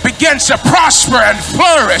 it begins to prosper and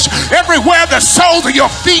flourish. Everywhere the soles of your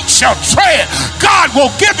feet shall tread, God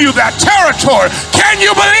will give you that territory. Can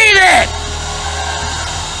you believe it?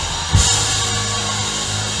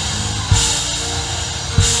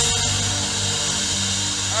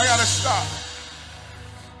 I gotta stop.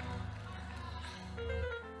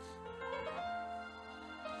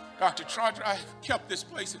 Dr. Trotter, I kept this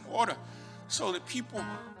place in order so that people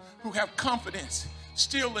who have confidence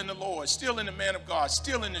still in the Lord, still in the man of God,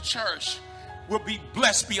 still in the church, will be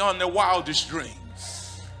blessed beyond their wildest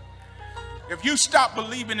dreams. If you stop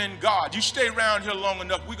believing in God, you stay around here long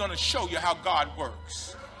enough, we're going to show you how God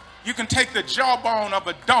works. You can take the jawbone of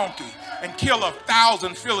a donkey and kill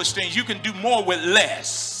 1,000 Philistines. You can do more with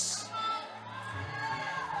less.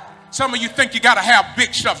 Some of you think you got to have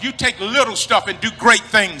big stuff. You take little stuff and do great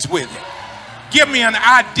things with it. Give me an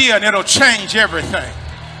idea and it'll change everything.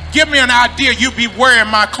 Give me an idea, you'll be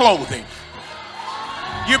wearing my clothing.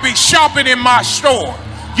 You'll be shopping in my store.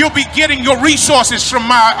 You'll be getting your resources from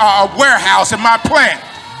my warehouse and my plant.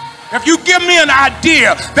 If you give me an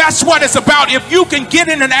idea, that's what it's about. If you can get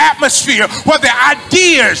in an atmosphere where the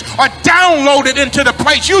ideas are downloaded into the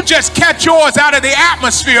place, you just catch yours out of the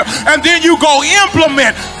atmosphere and then you go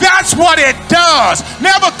implement. That's what it does.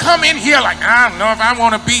 Never come in here like, I don't know if I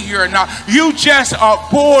want to be here or not. You just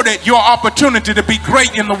aborted your opportunity to be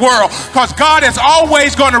great in the world, because God is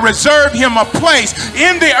always going to reserve him a place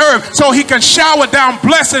in the earth so he can shower down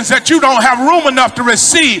blessings that you don't have room enough to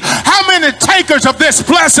receive. How many takers of this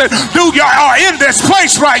blessing are in this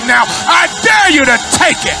place right now? I dare you to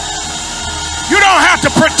take it. You don't have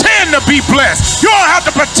to pretend to be blessed. You don't have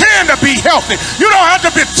to pretend to be healthy. You don't have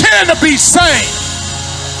to pretend to be sane.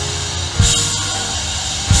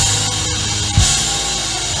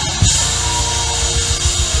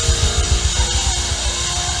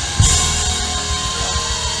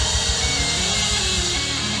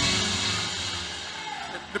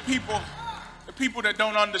 The people that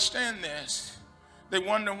don't understand this, they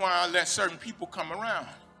wonder why I let certain people come around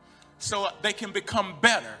so they can become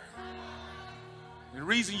better. The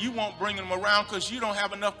reason you won't bring them around because you don't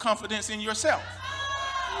have enough confidence in yourself.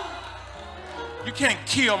 You can't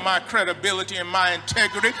kill my credibility and my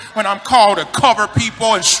integrity when I'm called to cover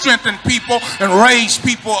people and strengthen people and raise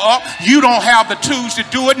people up. You don't have the tools to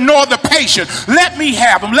do it, nor the patience. Let me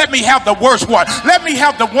have them. Let me have the worst one. Let me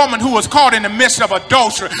have the woman who was caught in the midst of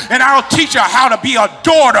adultery, and I'll teach her how to be a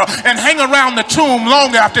daughter and hang around the tomb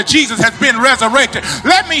long after Jesus has been resurrected.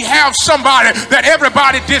 Let me have somebody that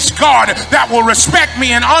everybody discarded that will respect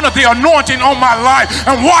me and honor the anointing on my life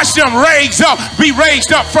and watch them be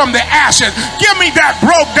raised up from the ashes. Give me that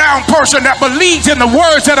broke down person that believes in the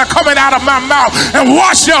words that are coming out of my mouth and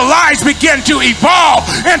watch their lives begin to evolve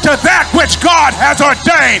into that which God has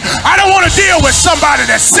ordained. I don't want to deal with somebody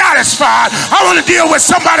that's satisfied. I want to deal with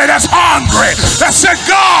somebody that's hungry, that said,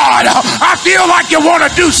 God, I feel like you want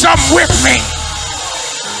to do something with me.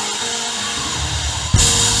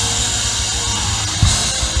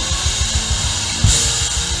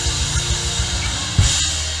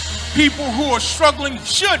 People who are struggling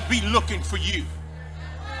should be looking for you.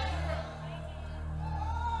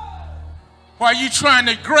 While you're trying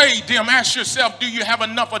to grade them, ask yourself, do you have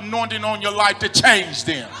enough anointing on your life to change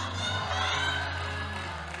them?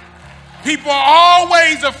 People are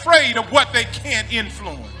always afraid of what they can't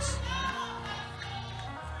influence.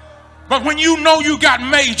 But when you know you got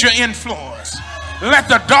major influence, let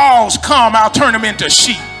the dogs come, I'll turn them into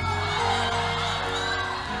sheep.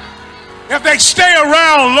 If they stay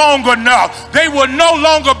around long enough, they will no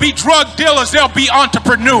longer be drug dealers, they'll be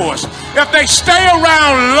entrepreneurs. If they stay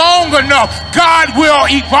around long enough, God will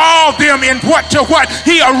evolve them in what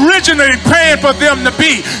He originally planned for them to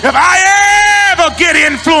be. If I ever get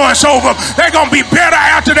influence over them, they're going to be better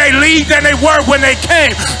after they leave than they were when they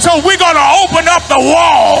came. So we're going to open up the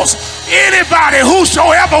walls. Anybody,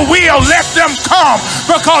 whosoever will, let them come,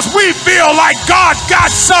 because we feel like God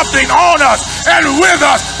got something on us and with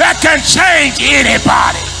us that can change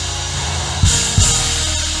anybody.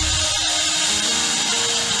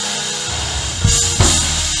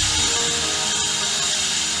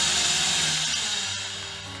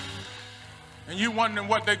 And you're wondering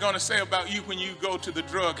what they're going to say about you when you go to the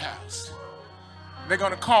drug house. They're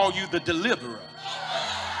going to call you the deliverer.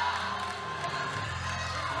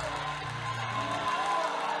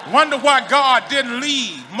 Wonder why God didn't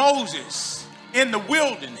leave Moses in the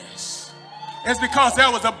wilderness. It's because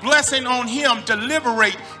there was a blessing on him to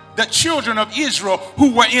liberate the children of Israel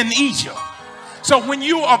who were in Egypt. So when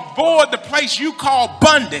you avoid the place you call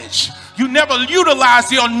bondage, you never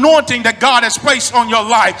utilize the anointing that God has placed on your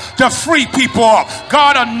life to free people up.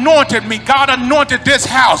 God anointed me. God anointed this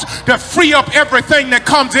house to free up everything that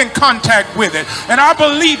comes in contact with it. And I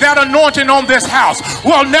believe that anointing on this house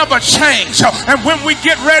will never change. And when we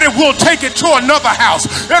get ready, we'll take it to another house.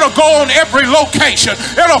 It'll go on every location.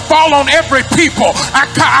 It'll fall on every people.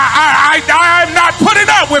 I'm not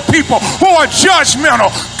putting up with people who are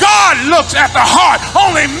judgmental. God looks at the heart.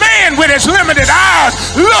 Only man with his limited eyes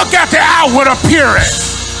look at the outward appearance.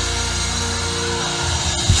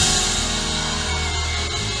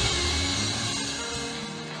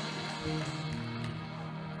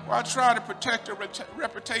 Why try to protect a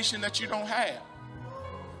reputation that you don't have?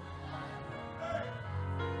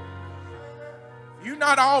 You're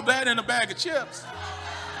not all that in a bag of chips.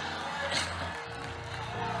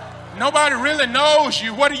 Nobody really knows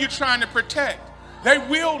you. What are you trying to protect? They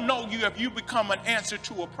will know you if you become an answer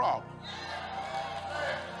to a problem.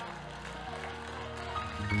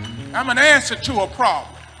 I'm an answer to a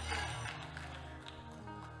problem.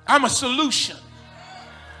 I'm a solution.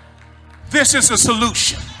 This is a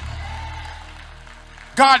solution.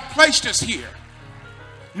 God placed us here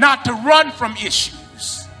not to run from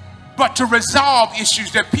issues, but to resolve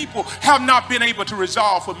issues that people have not been able to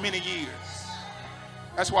resolve for many years.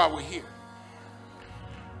 That's why we're here.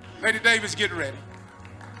 Lady Davis, get ready.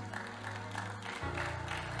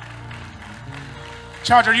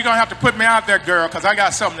 Charger, you're going to have to put me out there, girl, because I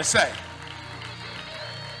got something to say.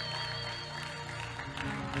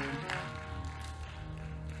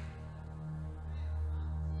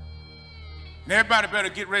 And everybody better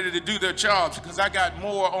get ready to do their jobs, because I got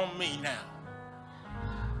more on me now.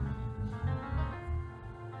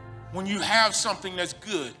 When you have something that's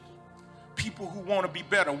good, people who want to be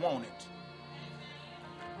better want it.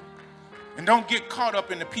 And don't get caught up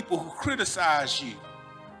in the people who criticize you.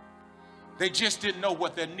 They just didn't know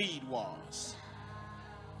what their need was.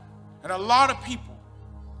 And a lot of people,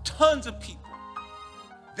 tons of people,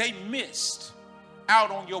 they missed out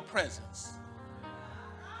on your presence.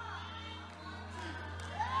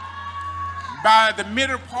 By the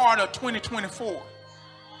middle part of 2024,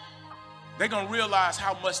 they're going to realize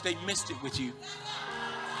how much they missed it with you.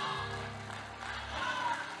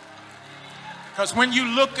 Because when you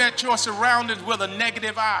look at your surroundings with a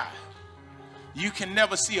negative eye, you can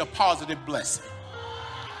never see a positive blessing.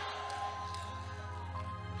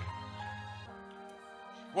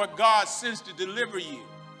 What God sends to deliver you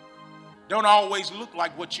don't always look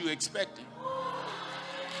like what you expected.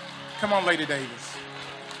 Come on, Lady Davis.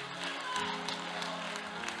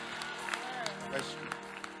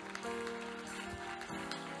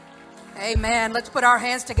 Amen. Let's put our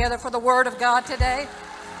hands together for the word of God today.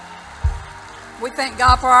 We thank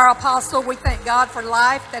God for our apostle. We thank God for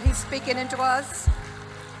life that he's speaking into us.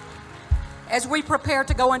 As we prepare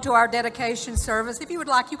to go into our dedication service, if you would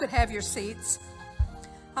like, you could have your seats.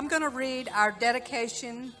 I'm going to read our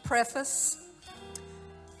dedication preface.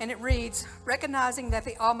 And it reads, recognizing that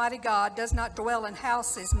the Almighty God does not dwell in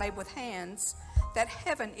houses made with hands, that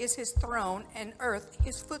heaven is his throne and earth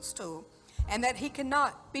his footstool, and that he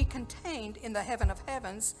cannot be contained in the heaven of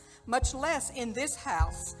heavens, much less in this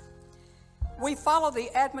house. We follow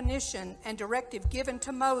the admonition and directive given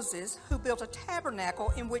to Moses, who built a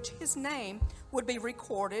tabernacle in which his name would be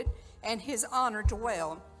recorded and his honor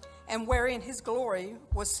dwell, and wherein his glory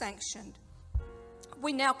was sanctioned.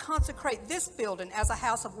 We now consecrate this building as a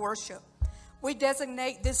house of worship. We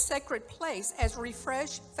designate this sacred place as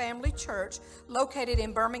Refresh Family Church, located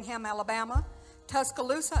in Birmingham, Alabama,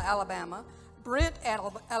 Tuscaloosa, Alabama, Brent,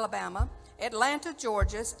 Alabama, Atlanta,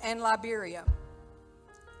 Georgia, and Liberia.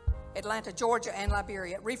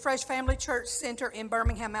 Refresh Family Church Center in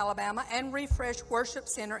Birmingham, Alabama, and Refresh Worship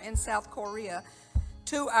Center in South Korea.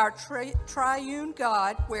 To our triune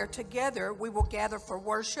God, where together we will gather for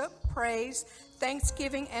worship, praise,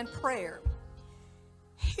 thanksgiving, and prayer.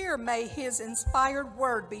 Here may his inspired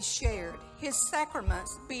word be shared, his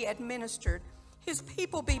sacraments be administered, his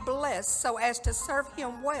people be blessed so as to serve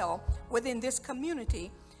him well within this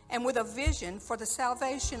community, and with a vision for the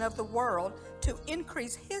salvation of the world to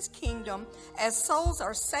increase his kingdom as souls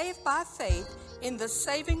are saved by faith in the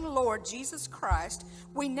saving Lord Jesus Christ.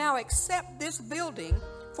 We now accept this building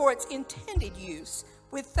for its intended use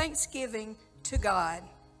with thanksgiving to God.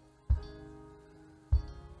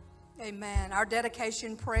 Amen. Our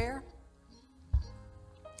dedication prayer.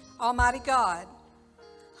 Almighty God,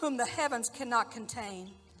 whom the heavens cannot contain,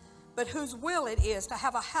 but whose will it is to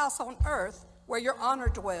have a house on earth where your honor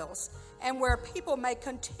dwells, and where people may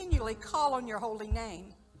continually call on your holy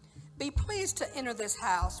name. Be pleased to enter this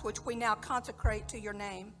house, which we now consecrate to your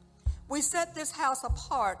name. We set this house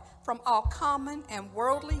apart from all common and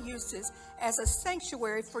worldly uses as a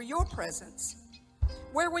sanctuary for your presence,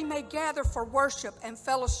 where we may gather for worship and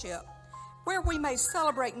fellowship, where we may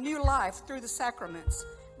celebrate new life through the sacraments,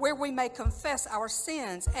 where we may confess our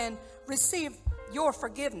sins and receive your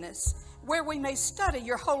forgiveness, where we may study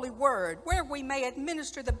your holy word, where we may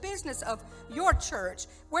administer the business of your church,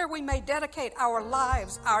 where we may dedicate our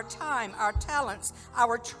lives, our time, our talents,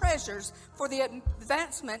 our treasures for the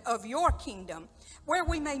advancement of your kingdom, where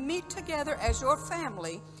we may meet together as your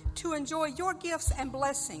family to enjoy your gifts and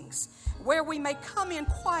blessings, where we may come in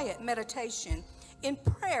quiet meditation, in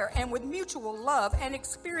prayer and with mutual love, and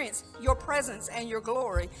experience your presence and your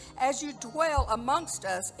glory as you dwell amongst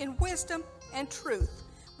us in wisdom and truth.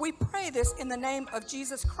 We pray this in the name of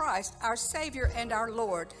Jesus Christ, our Savior and our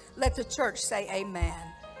Lord. Let the church say amen.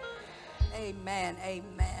 Amen.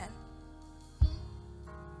 Amen.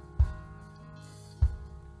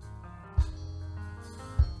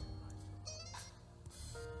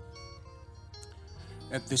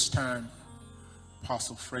 At this time,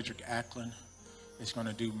 Apostle Frederick Acklin is going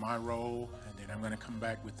to do my role, and then I'm going to come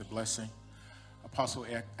back with the blessing. Apostle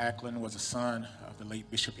Acklin was a son of the late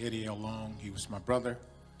Bishop Eddie L. Long. He was my brother.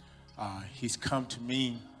 He's come to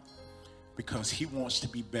me because he wants to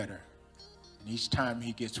be better. And each time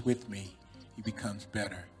he gets with me, he becomes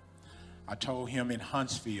better. I told him in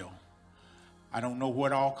Huntsville, I don't know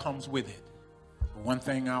what all comes with it, but one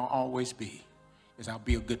thing I'll always be is I'll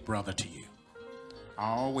be a good brother to you.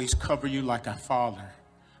 I'll always cover you like a father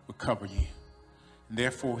would cover you. And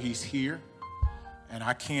therefore, he's here, and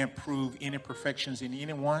I can't prove any perfections in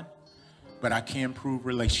anyone, but I can prove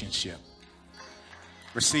relationship.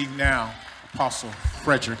 Receive now, Apostle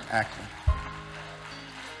Frederick Acklin.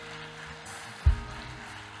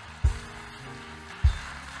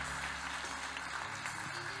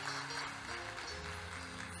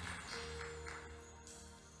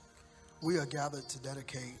 We are gathered to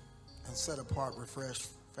dedicate and set apart Refresh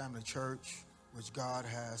Family Church, which God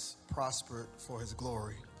has prospered for his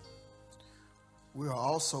glory. We are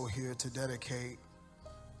also here to dedicate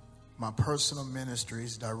my personal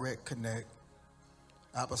ministries, Direct Connect,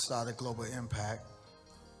 Apostolic Global Impact,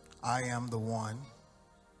 I Am the One,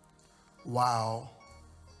 Wow,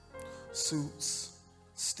 Suits,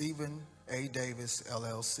 Stephen A. Davis,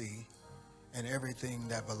 LLC, and everything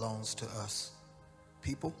that belongs to us.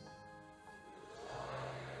 People.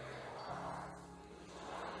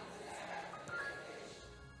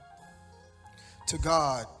 To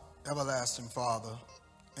God, everlasting Father,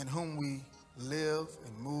 in whom we live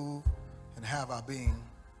and move and have our being,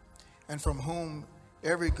 and from whom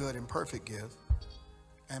every good and perfect gift,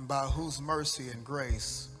 and by whose mercy and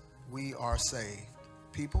grace we are saved.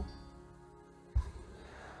 People.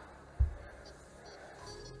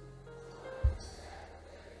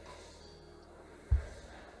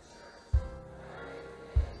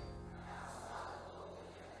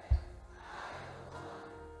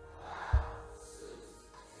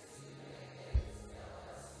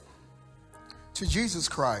 To Jesus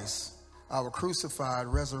Christ, our crucified,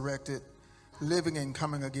 resurrected, living and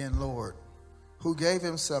coming again Lord, who gave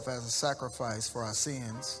himself as a sacrifice for our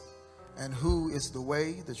sins, and who is the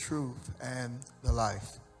way, the truth, and the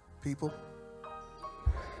life. People.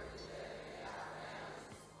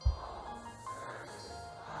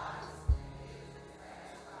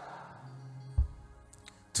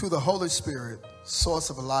 To the Holy Spirit, source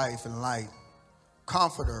of life and light,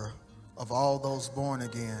 comforter of all those born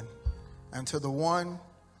again, and to the one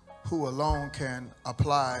who alone can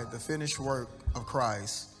apply the finished work of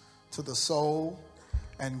Christ to the soul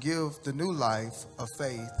and give the new life of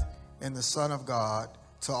faith in the Son of God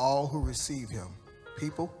to all who receive him.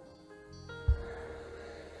 People.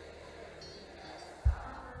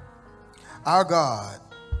 Our God,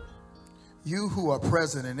 you who are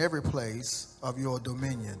present in every place of your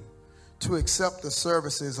dominion, to accept the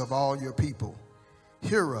services of all your people,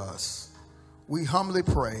 hear us. We humbly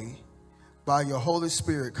pray. By your Holy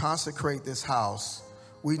Spirit, consecrate this house.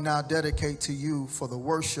 We now dedicate to you for the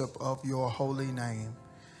worship of your holy name,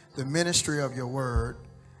 the ministry of your word,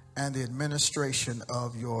 and the administration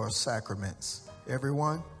of your sacraments.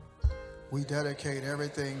 Everyone, we dedicate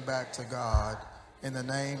everything back to God in the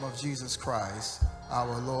name of Jesus Christ,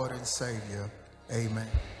 our Lord and Savior. Amen.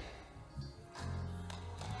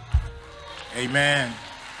 Amen.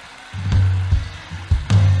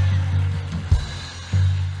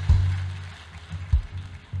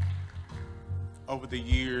 Over the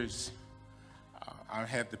years, I've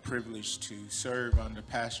had the privilege to serve under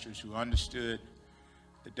pastors who understood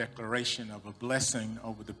the declaration of a blessing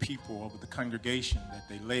over the people, over the congregation that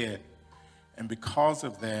they led. And because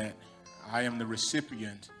of that, I am the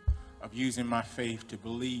recipient of using my faith to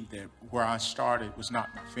believe that where I started was not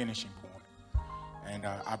my finishing point. And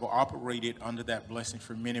I've operated under that blessing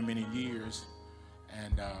for many, many years.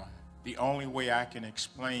 And the only way I can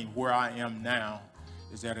explain where I am now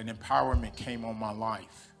is that an empowerment came on my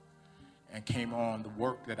life and came on the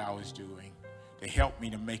work that I was doing to help me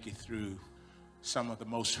to make it through some of the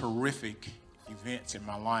most horrific events in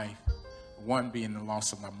my life, one being the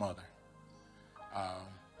loss of my mother.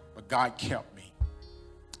 But God kept me.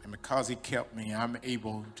 And because he kept me, I'm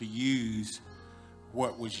able to use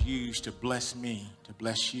what was used to bless me, to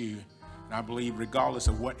bless you. And I believe regardless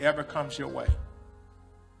of whatever comes your way,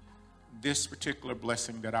 this particular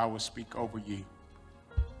blessing that I will speak over you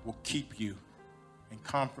will keep you and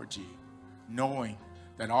comfort you, knowing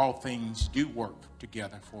that all things do work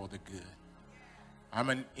together for the good. I'm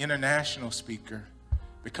an international speaker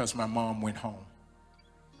because my mom went home.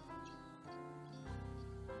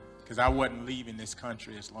 Because I wasn't leaving this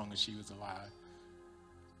country as long as she was alive.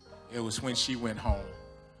 It was when she went home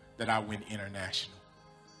that I went international.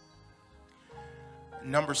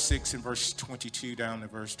 Number 6 in verse 22 down to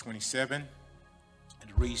verse 27, it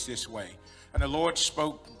reads this way. And the Lord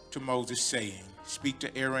spoke to Moses, saying, speak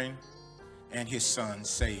to Aaron and his sons,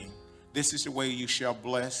 saying, this is the way you shall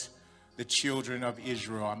bless the children of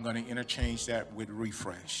Israel. I'm going to interchange that with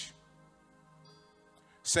refresh.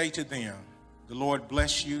 Say to them, the Lord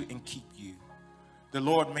bless you and keep you. The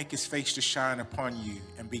Lord make his face to shine upon you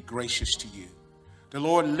and be gracious to you. The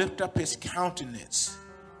Lord lift up his countenance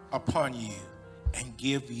upon you and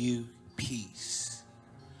give you peace.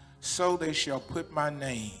 So they shall put my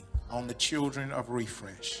name on the children of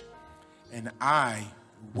refresh, and I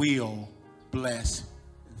will bless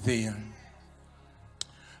them.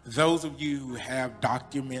 Those of you who have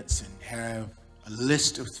documents and have a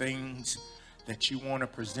list of things that you want to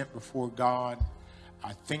present before God,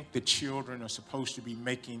 I think the children are supposed to be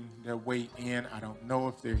making their way in. I don't know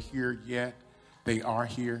if they're here yet. They are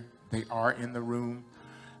here. They are in the room.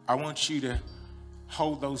 I want you to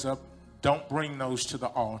hold those up. Don't bring those to the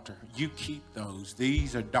altar. You keep those.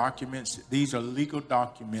 These are documents. These are legal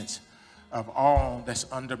documents of all that's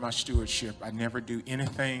under my stewardship. I never do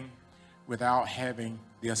anything without having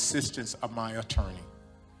the assistance of my attorney,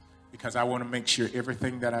 because I want to make sure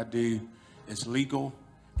everything that I do is legal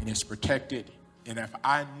and is protected. And if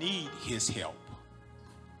I need his help,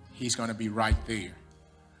 he's going to be right there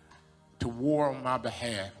to war on my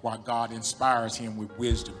behalf while God inspires him with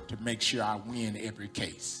wisdom to make sure I win every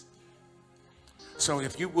case. So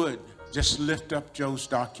if you would, just lift up Joe's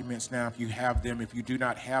documents now if you have them. If you do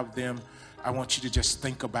not have them, I want you to just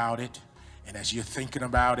think about it. And as you're thinking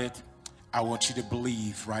about it, I want you to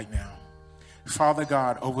believe right now. Father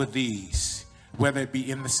God, over these, whether it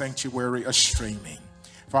be in the sanctuary or streaming,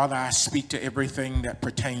 Father, I speak to everything that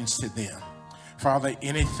pertains to them. Father,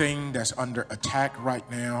 anything that's under attack right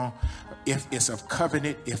now, if it's a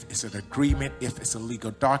covenant, if it's an agreement, if it's a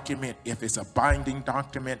legal document, if it's a binding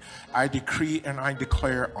document, I decree and I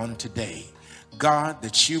declare on today, God,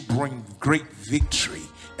 that you bring great victory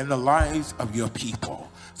in the lives of your people.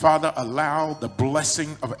 Father, allow the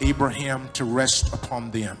blessing of Abraham to rest upon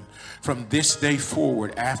them. From this day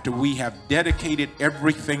forward, after we have dedicated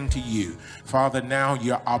everything to you, Father, now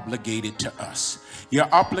you're obligated to us. You're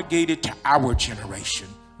obligated to our generation.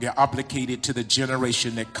 You're obligated to the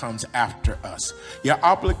generation that comes after us. You're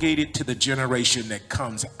obligated to the generation that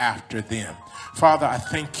comes after them. Father, I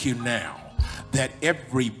thank you now that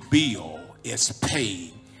every bill is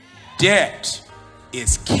paid. Debt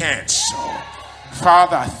is canceled.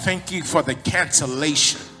 Father, I thank you for the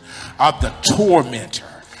cancellation of the tormentor.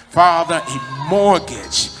 Father, a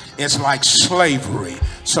mortgage is like slavery.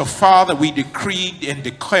 So, Father, we decreed and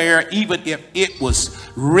declare, even if it was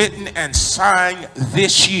written and signed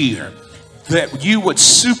this year, that you would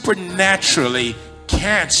supernaturally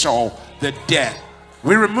cancel the debt.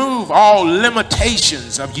 We remove all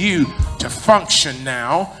limitations of you to function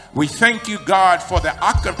now. We thank you, God, for the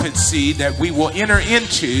occupancy that we will enter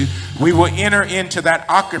into. We will enter into that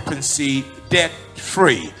occupancy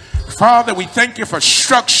debt-free. Father, we thank you for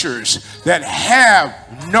structures that have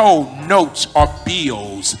no notes or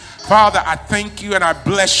bills. Father, I thank you and I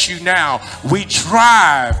bless you now. We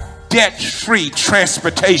drive debt-free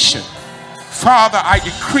transportation. Father, I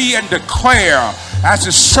decree and declare as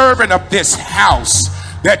a servant of this house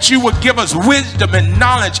that you will give us wisdom and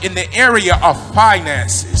knowledge in the area of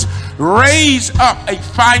finances. Raise up a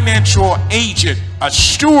financial agent, a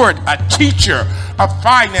steward, a teacher of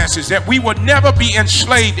finances, that we will never be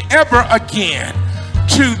enslaved ever again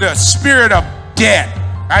to the spirit of debt.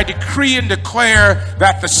 I decree and declare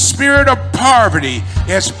that the spirit of poverty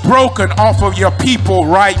is broken off of your people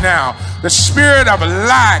right now. The spirit of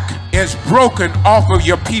lack is broken off of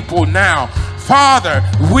your people now. Father,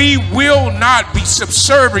 we will not be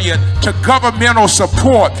subservient to governmental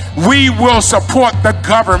support. We will support the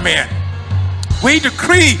government. We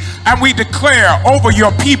decree and we declare over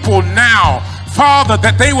your people now, Father,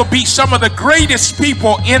 that they will be some of the greatest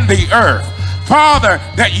people in the earth. Father,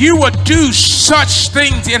 that you would do such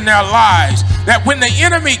things in their lives that when the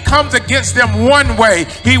enemy comes against them one way,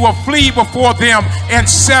 he will flee before them in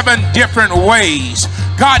 7 different ways.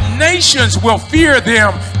 God, nations will fear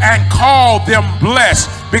them and call them blessed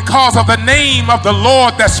because of the name of the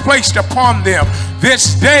Lord that's placed upon them.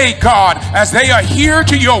 This day, God, as they adhere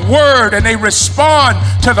to your word and they respond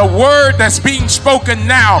to the word that's being spoken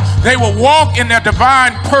now, they will walk in their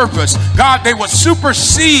divine purpose. God, they will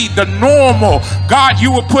supersede the normal. God,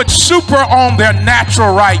 you will put super on their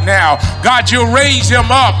natural right now. God, you'll raise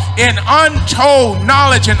them up in untold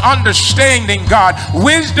knowledge and understanding, God.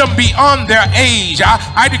 Wisdom beyond their age.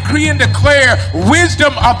 I decree and declare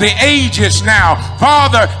wisdom of the ages now.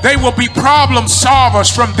 Father, they will be problem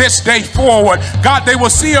solvers from this day forward. God, they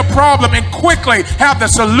will see a problem and quickly have the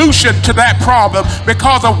solution to that problem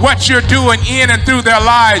because of what you're doing in and through their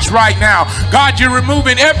lives right now. God, you're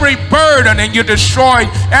removing every burden and you're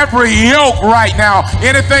destroying every yoke right now.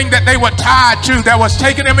 Anything that they were tied to that was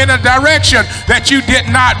taking them in a direction that you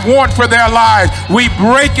did not want for their lives, we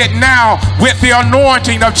break it now with the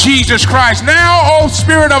anointing of Jesus Christ. Now, oh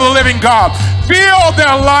Spirit of the living God, fill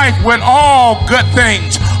their life with all good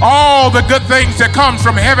things, all the good things that come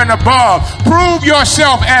from heaven above. Prove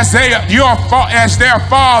yourself as their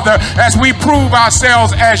Father, as we prove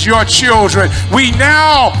ourselves as your children. We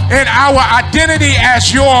now, in our identity as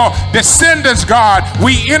your descendants, God,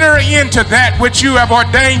 we enter into that which you have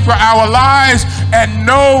ordained for our lives, and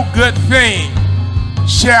no good thing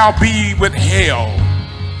shall be withheld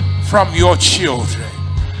from your children.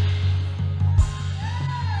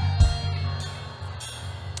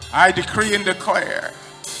 I decree and declare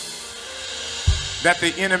that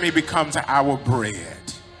the enemy becomes our bread.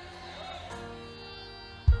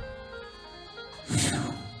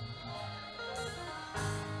 Whew.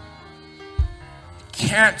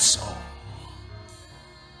 Cancel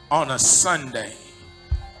on a Sunday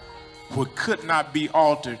what could not be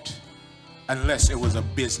altered unless it was a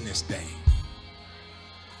business day.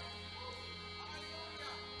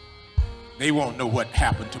 They won't know what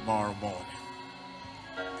happened tomorrow morning.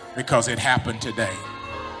 Because it happened today.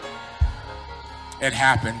 It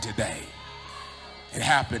happened today. It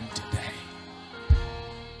happened today.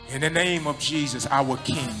 In the name of Jesus, our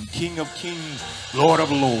King, King of kings, Lord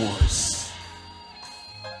of lords.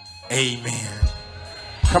 Amen.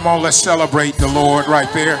 Come on, let's celebrate the Lord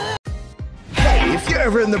right there. Hey, if you're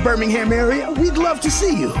ever in the Birmingham area, we'd love to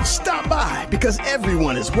see you. Stop by, because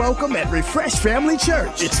everyone is welcome at Refresh Family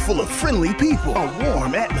Church. It's full of friendly people, a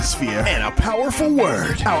warm atmosphere, and a powerful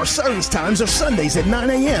word. Our service times are Sundays at 9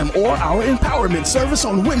 a.m. or our empowerment service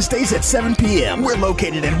on Wednesdays at 7 p.m. We're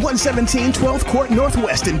located at 117 12th Court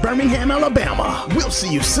Northwest in Birmingham, Alabama. We'll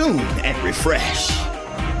see you soon at Refresh.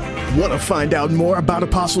 Want to find out more about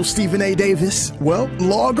Apostle Stephen A. Davis? Well,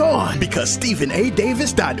 log on, because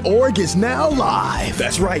StephenADavis.org is now live.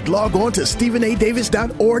 That's right, log on to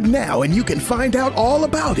StephenADavis.org now and you can find out all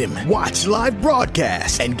about him, watch live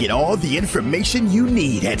broadcasts, and get all the information you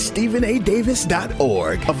need at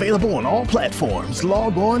StephenADavis.org. Available on all platforms.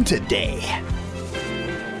 Log on today.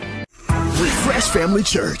 Refresh Family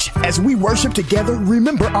Church. As we worship together,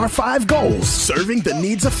 remember our 5 goals: serving the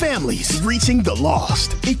needs of families, reaching the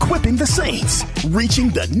lost, equipping the saints, reaching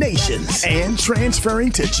the nations, and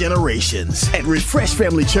transferring to generations. At Refresh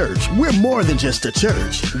Family Church, we're more than just a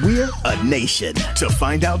church. We're a nation. To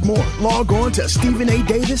find out more, log on to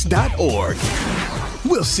StephenADavis.org.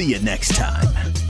 We'll see you next time.